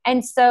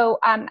 And so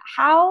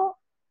how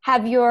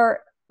have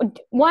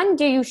one,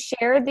 do you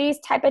share these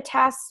type of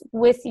tasks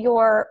with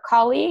your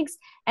colleagues?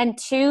 And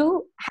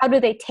two, how do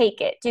they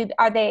take it?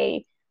 Are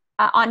they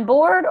on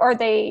board, or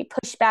they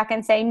push back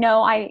and say,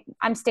 no,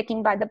 I'm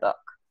sticking by the book?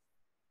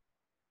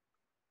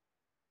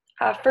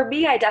 For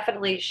me, I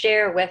definitely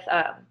share with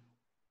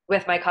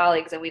my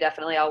colleagues, and we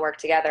definitely all work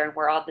together, and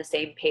we're on the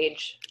same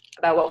page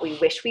about what we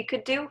wish we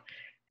could do.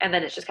 And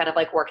then it's just kind of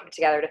like working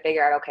together to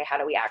figure out, okay, how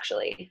do we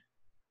actually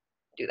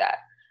do that?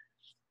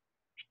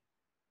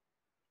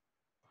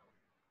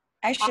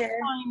 I share.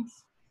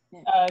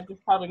 This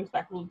probably goes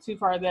back a little too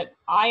far, that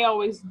I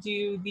always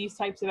do these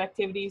types of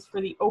activities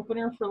for the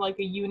opener for like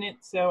a unit.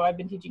 So I've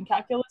been teaching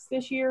calculus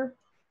this year.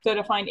 So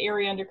to find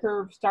area under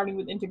curve, starting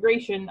with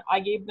integration, I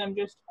gave them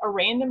just a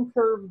random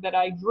curve that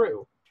I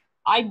drew.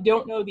 I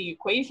don't know the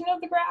equation of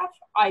the graph.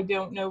 I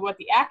don't know what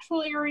the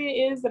actual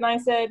area is. And I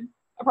said,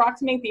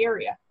 approximate the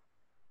area.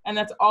 And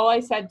that's all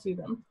I said to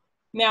them.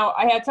 Now,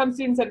 I had some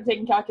students that have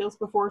taken calculus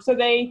before, so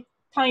they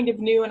kind of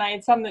knew, and I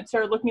had some that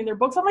started looking in their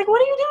books. I'm like,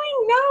 what are you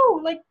doing?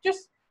 No, like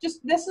just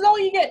this is all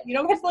you get. You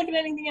don't get to look at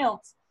anything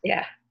else.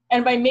 Yeah.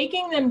 And by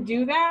making them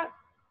do that,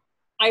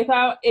 I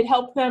thought it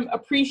helped them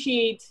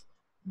appreciate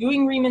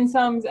doing Riemann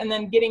sums and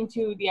then getting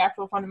to the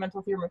actual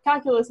fundamental theorem of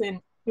calculus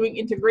and doing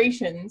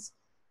integrations.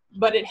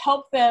 But it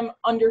helped them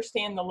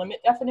understand the limit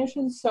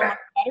definitions so much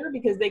better,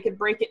 because they could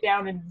break it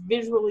down and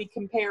visually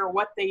compare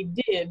what they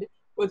did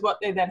was what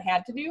they then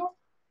had to do.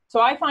 So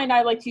I find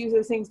I like to use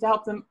those things to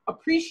help them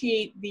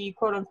appreciate the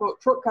quote unquote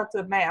shortcuts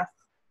of math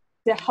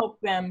to help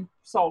them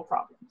solve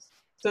problems.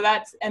 So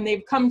and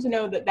they've come to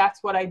know that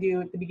that's what I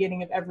do at the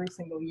beginning of every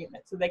single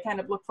unit. So they kind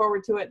of look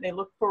forward to it. They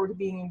look forward to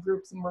being in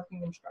groups and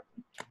working and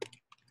struggling.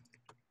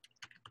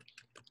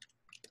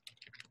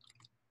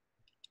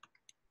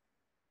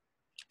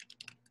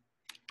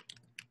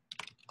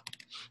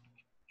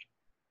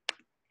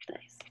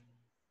 Nice.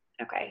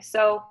 Okay,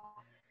 so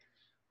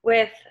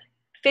with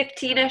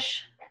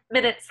 15-ish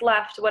minutes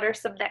left, what are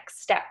some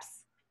next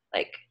steps?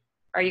 Like,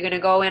 are you going to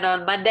go in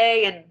on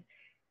Monday and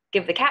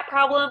give the cat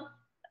problem?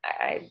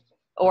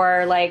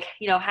 Or like,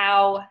 you know,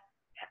 how,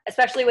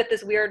 especially with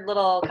this weird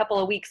little couple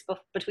of weeks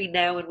between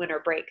now and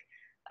winter break,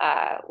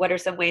 what are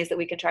some ways that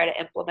we can try to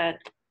implement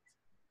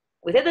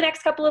within the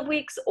next couple of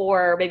weeks,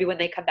 or maybe when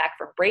they come back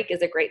from break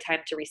is a great time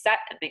to reset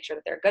and make sure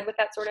that they're good with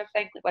that sort of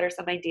thing? Like, what are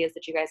some ideas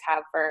that you guys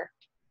have for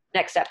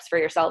next steps for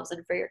yourselves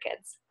and for your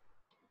kids?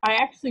 I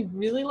actually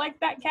really like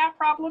that cat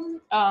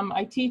problem.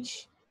 I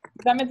teach,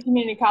 because I'm at the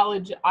community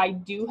college, I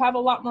do have a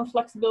lot more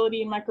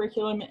flexibility in my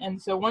curriculum.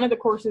 And so one of the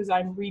courses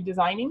I'm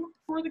redesigning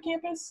for the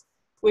campus,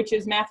 which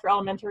is math for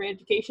elementary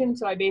education.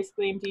 So I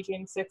basically am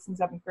teaching 6th and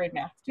 7th grade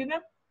math to them.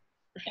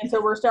 And so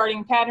we're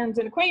starting patterns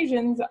and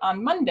equations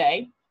on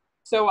Monday.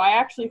 So I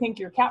actually think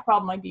your cat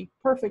problem might be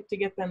perfect to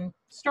get them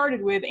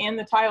started with, and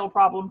the tile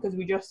problem, because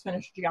we just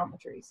finished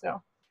geometry.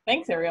 So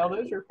thanks, Ariel.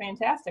 Those are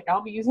fantastic.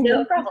 I'll be using them.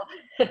 No problem.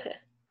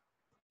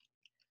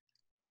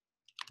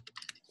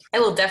 I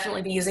will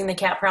definitely be using the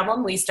cat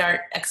problem. We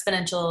start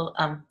exponential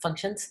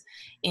functions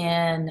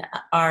in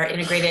our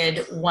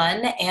integrated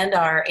 1 and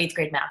our 8th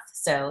grade math.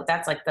 So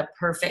that's like the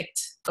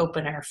perfect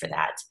opener for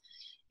that.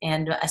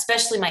 And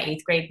especially my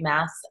 8th grade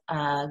math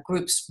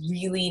groups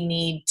really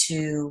need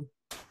to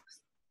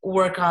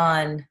work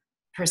on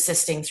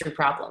persisting through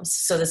problems.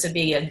 So this would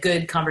be a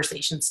good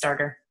conversation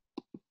starter.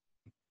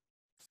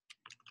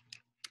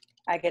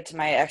 I get to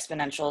my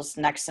exponentials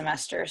next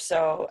semester,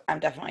 so I'm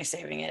definitely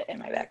saving it in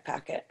my back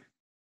pocket.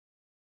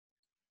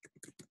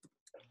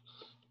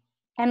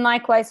 And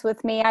likewise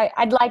with me,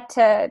 I'd like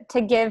to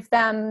give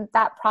them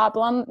that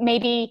problem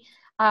maybe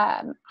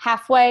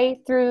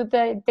halfway through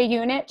the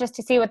unit just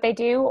to see what they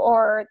do,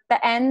 or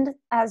the end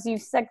as you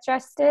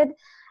suggested.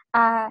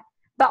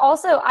 But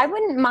also I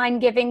wouldn't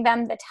mind giving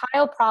them the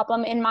tile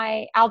problem in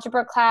my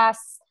algebra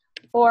class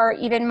or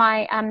even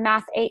my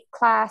math 8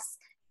 class,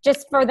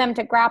 just for them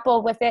to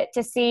grapple with it,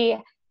 to see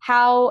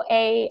how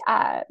a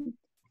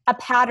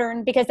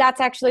pattern, because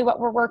that's actually what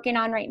we're working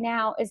on right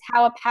now, is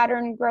how a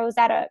pattern grows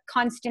at a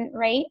constant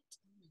rate.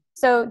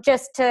 So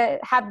just to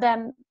have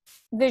them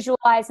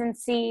visualize and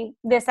see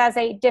this as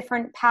a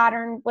different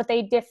pattern with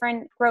a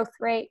different growth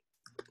rate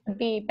would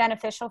be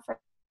beneficial for.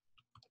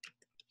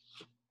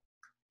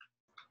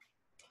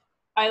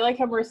 I like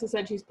how Marissa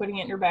said she's putting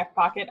it in her back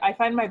pocket. I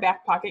find my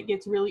back pocket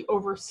gets really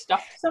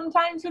overstuffed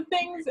sometimes with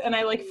things, and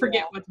I like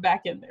forget what's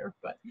back in there,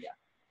 but yeah.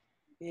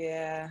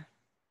 Yeah.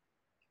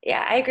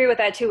 Yeah, I agree with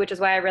that too, which is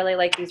why I really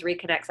like these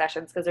Reconnect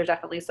sessions, because there's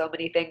definitely so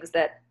many things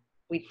that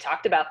we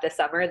talked about this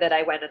summer that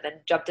I went and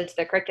then jumped into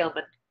the curriculum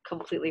and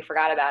completely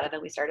forgot about, and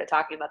then we started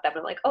talking about them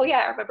and I'm like, oh yeah,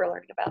 I remember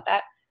learning about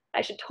that.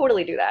 I should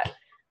totally do that.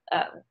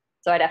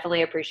 So I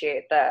definitely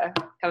appreciate the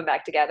coming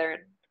back together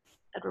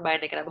and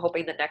reminding, and I'm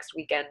hoping the next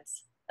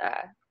weekend's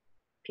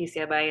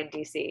PCMI in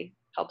DC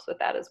helps with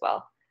that as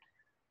well.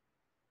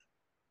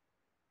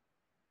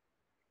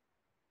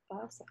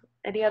 Awesome.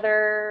 Any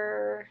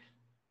other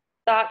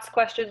thoughts,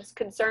 questions,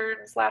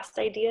 concerns, last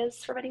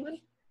ideas from anyone?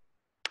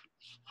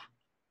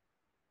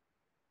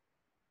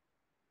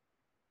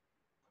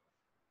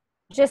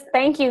 Just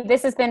thank you.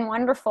 This has been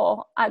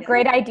wonderful.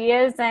 Great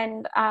ideas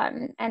and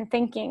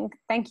thinking.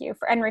 Thank you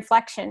and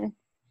reflection.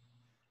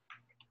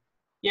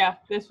 Yeah,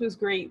 this was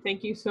great.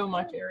 Thank you so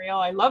much, Ariel.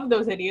 I love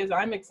those ideas.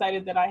 I'm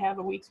excited that I have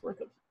a week's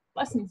worth of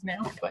lessons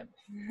now, but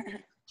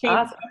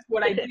Awesome.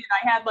 What I did.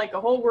 I had like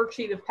a whole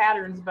worksheet of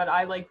patterns, but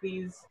I like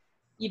these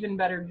even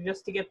better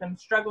just to get them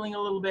struggling a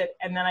little bit.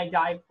 And then I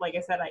dive, like I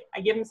said,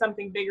 I give them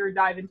something bigger,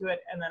 dive into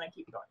it, and then I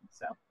keep going.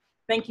 So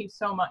thank you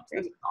so much.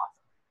 This was awesome.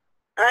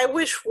 I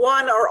wish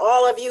one or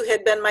all of you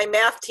had been my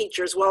math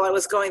teachers while I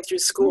was going through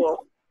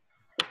school.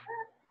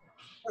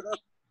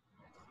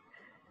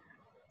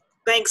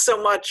 Thanks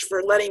so much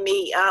for letting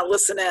me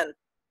listen in.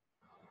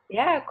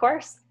 Yeah, of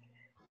course.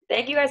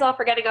 Thank you guys all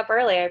for getting up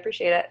early. I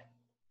appreciate it.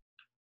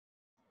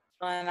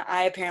 And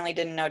I apparently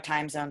didn't know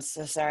time zones,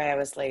 so sorry I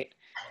was late.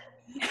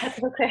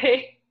 That's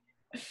okay.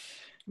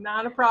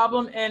 Not a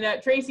problem. And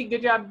Traci,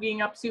 good job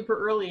being up super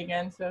early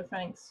again. So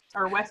thanks.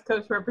 Our West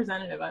Coast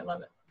representative. I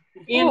love it.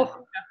 And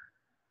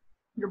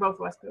you're both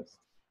West Coast.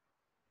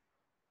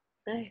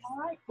 Nice. All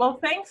right. Well,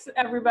 thanks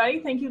everybody.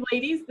 Thank you,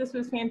 ladies. This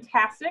was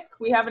fantastic.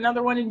 We have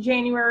another one in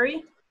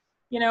January,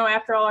 you know,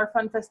 after all our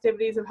fun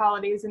festivities of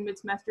holidays and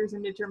mid-semesters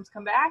and midterms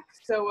come back.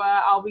 So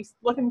I'll be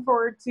looking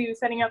forward to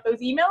sending out those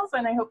emails,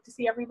 and I hope to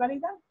see everybody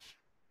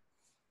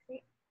then.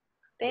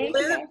 Thank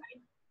you.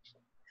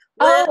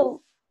 Lynn,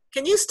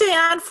 can you stay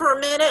on for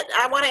a minute?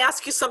 I want to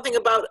ask you something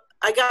about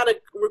I got a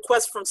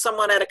request from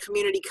someone at a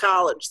community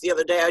college the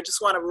other day. I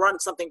just want to run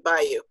something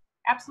by you.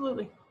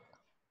 Absolutely.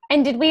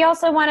 And did we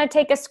also want to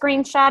take a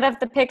screenshot of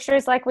the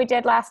pictures like we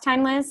did last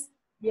time, Liz?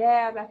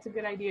 Yeah, that's a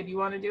good idea. Do you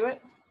want to do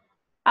it?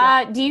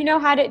 Do you know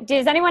how to,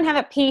 does anyone have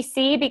a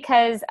PC?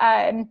 Because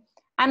I'm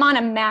on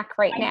a Mac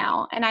right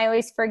now, and I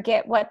always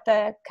forget what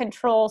the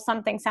control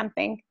something.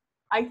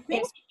 I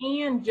think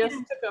Anne just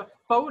took a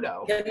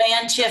photo.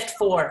 Command Shift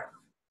 4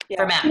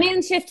 for Mac.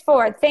 Command Shift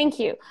 4, thank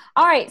you.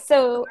 All right,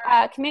 so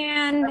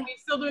Command. Are we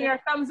still doing our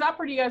thumbs up,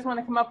 or do you guys want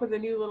to come up with a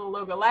new little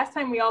logo? Last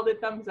time we all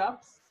did thumbs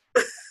ups.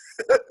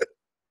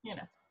 You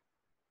know.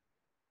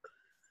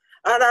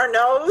 On our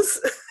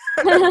nose?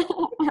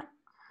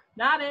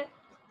 Not it.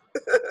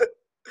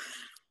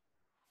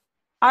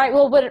 All right,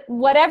 well,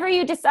 whatever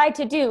you decide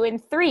to do in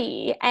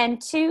 3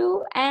 and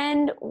 2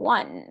 and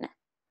 1.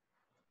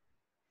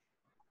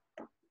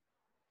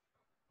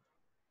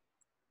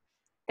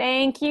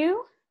 Thank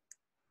you.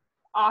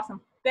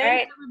 Awesome.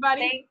 Thanks,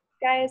 everybody.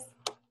 Thanks, guys.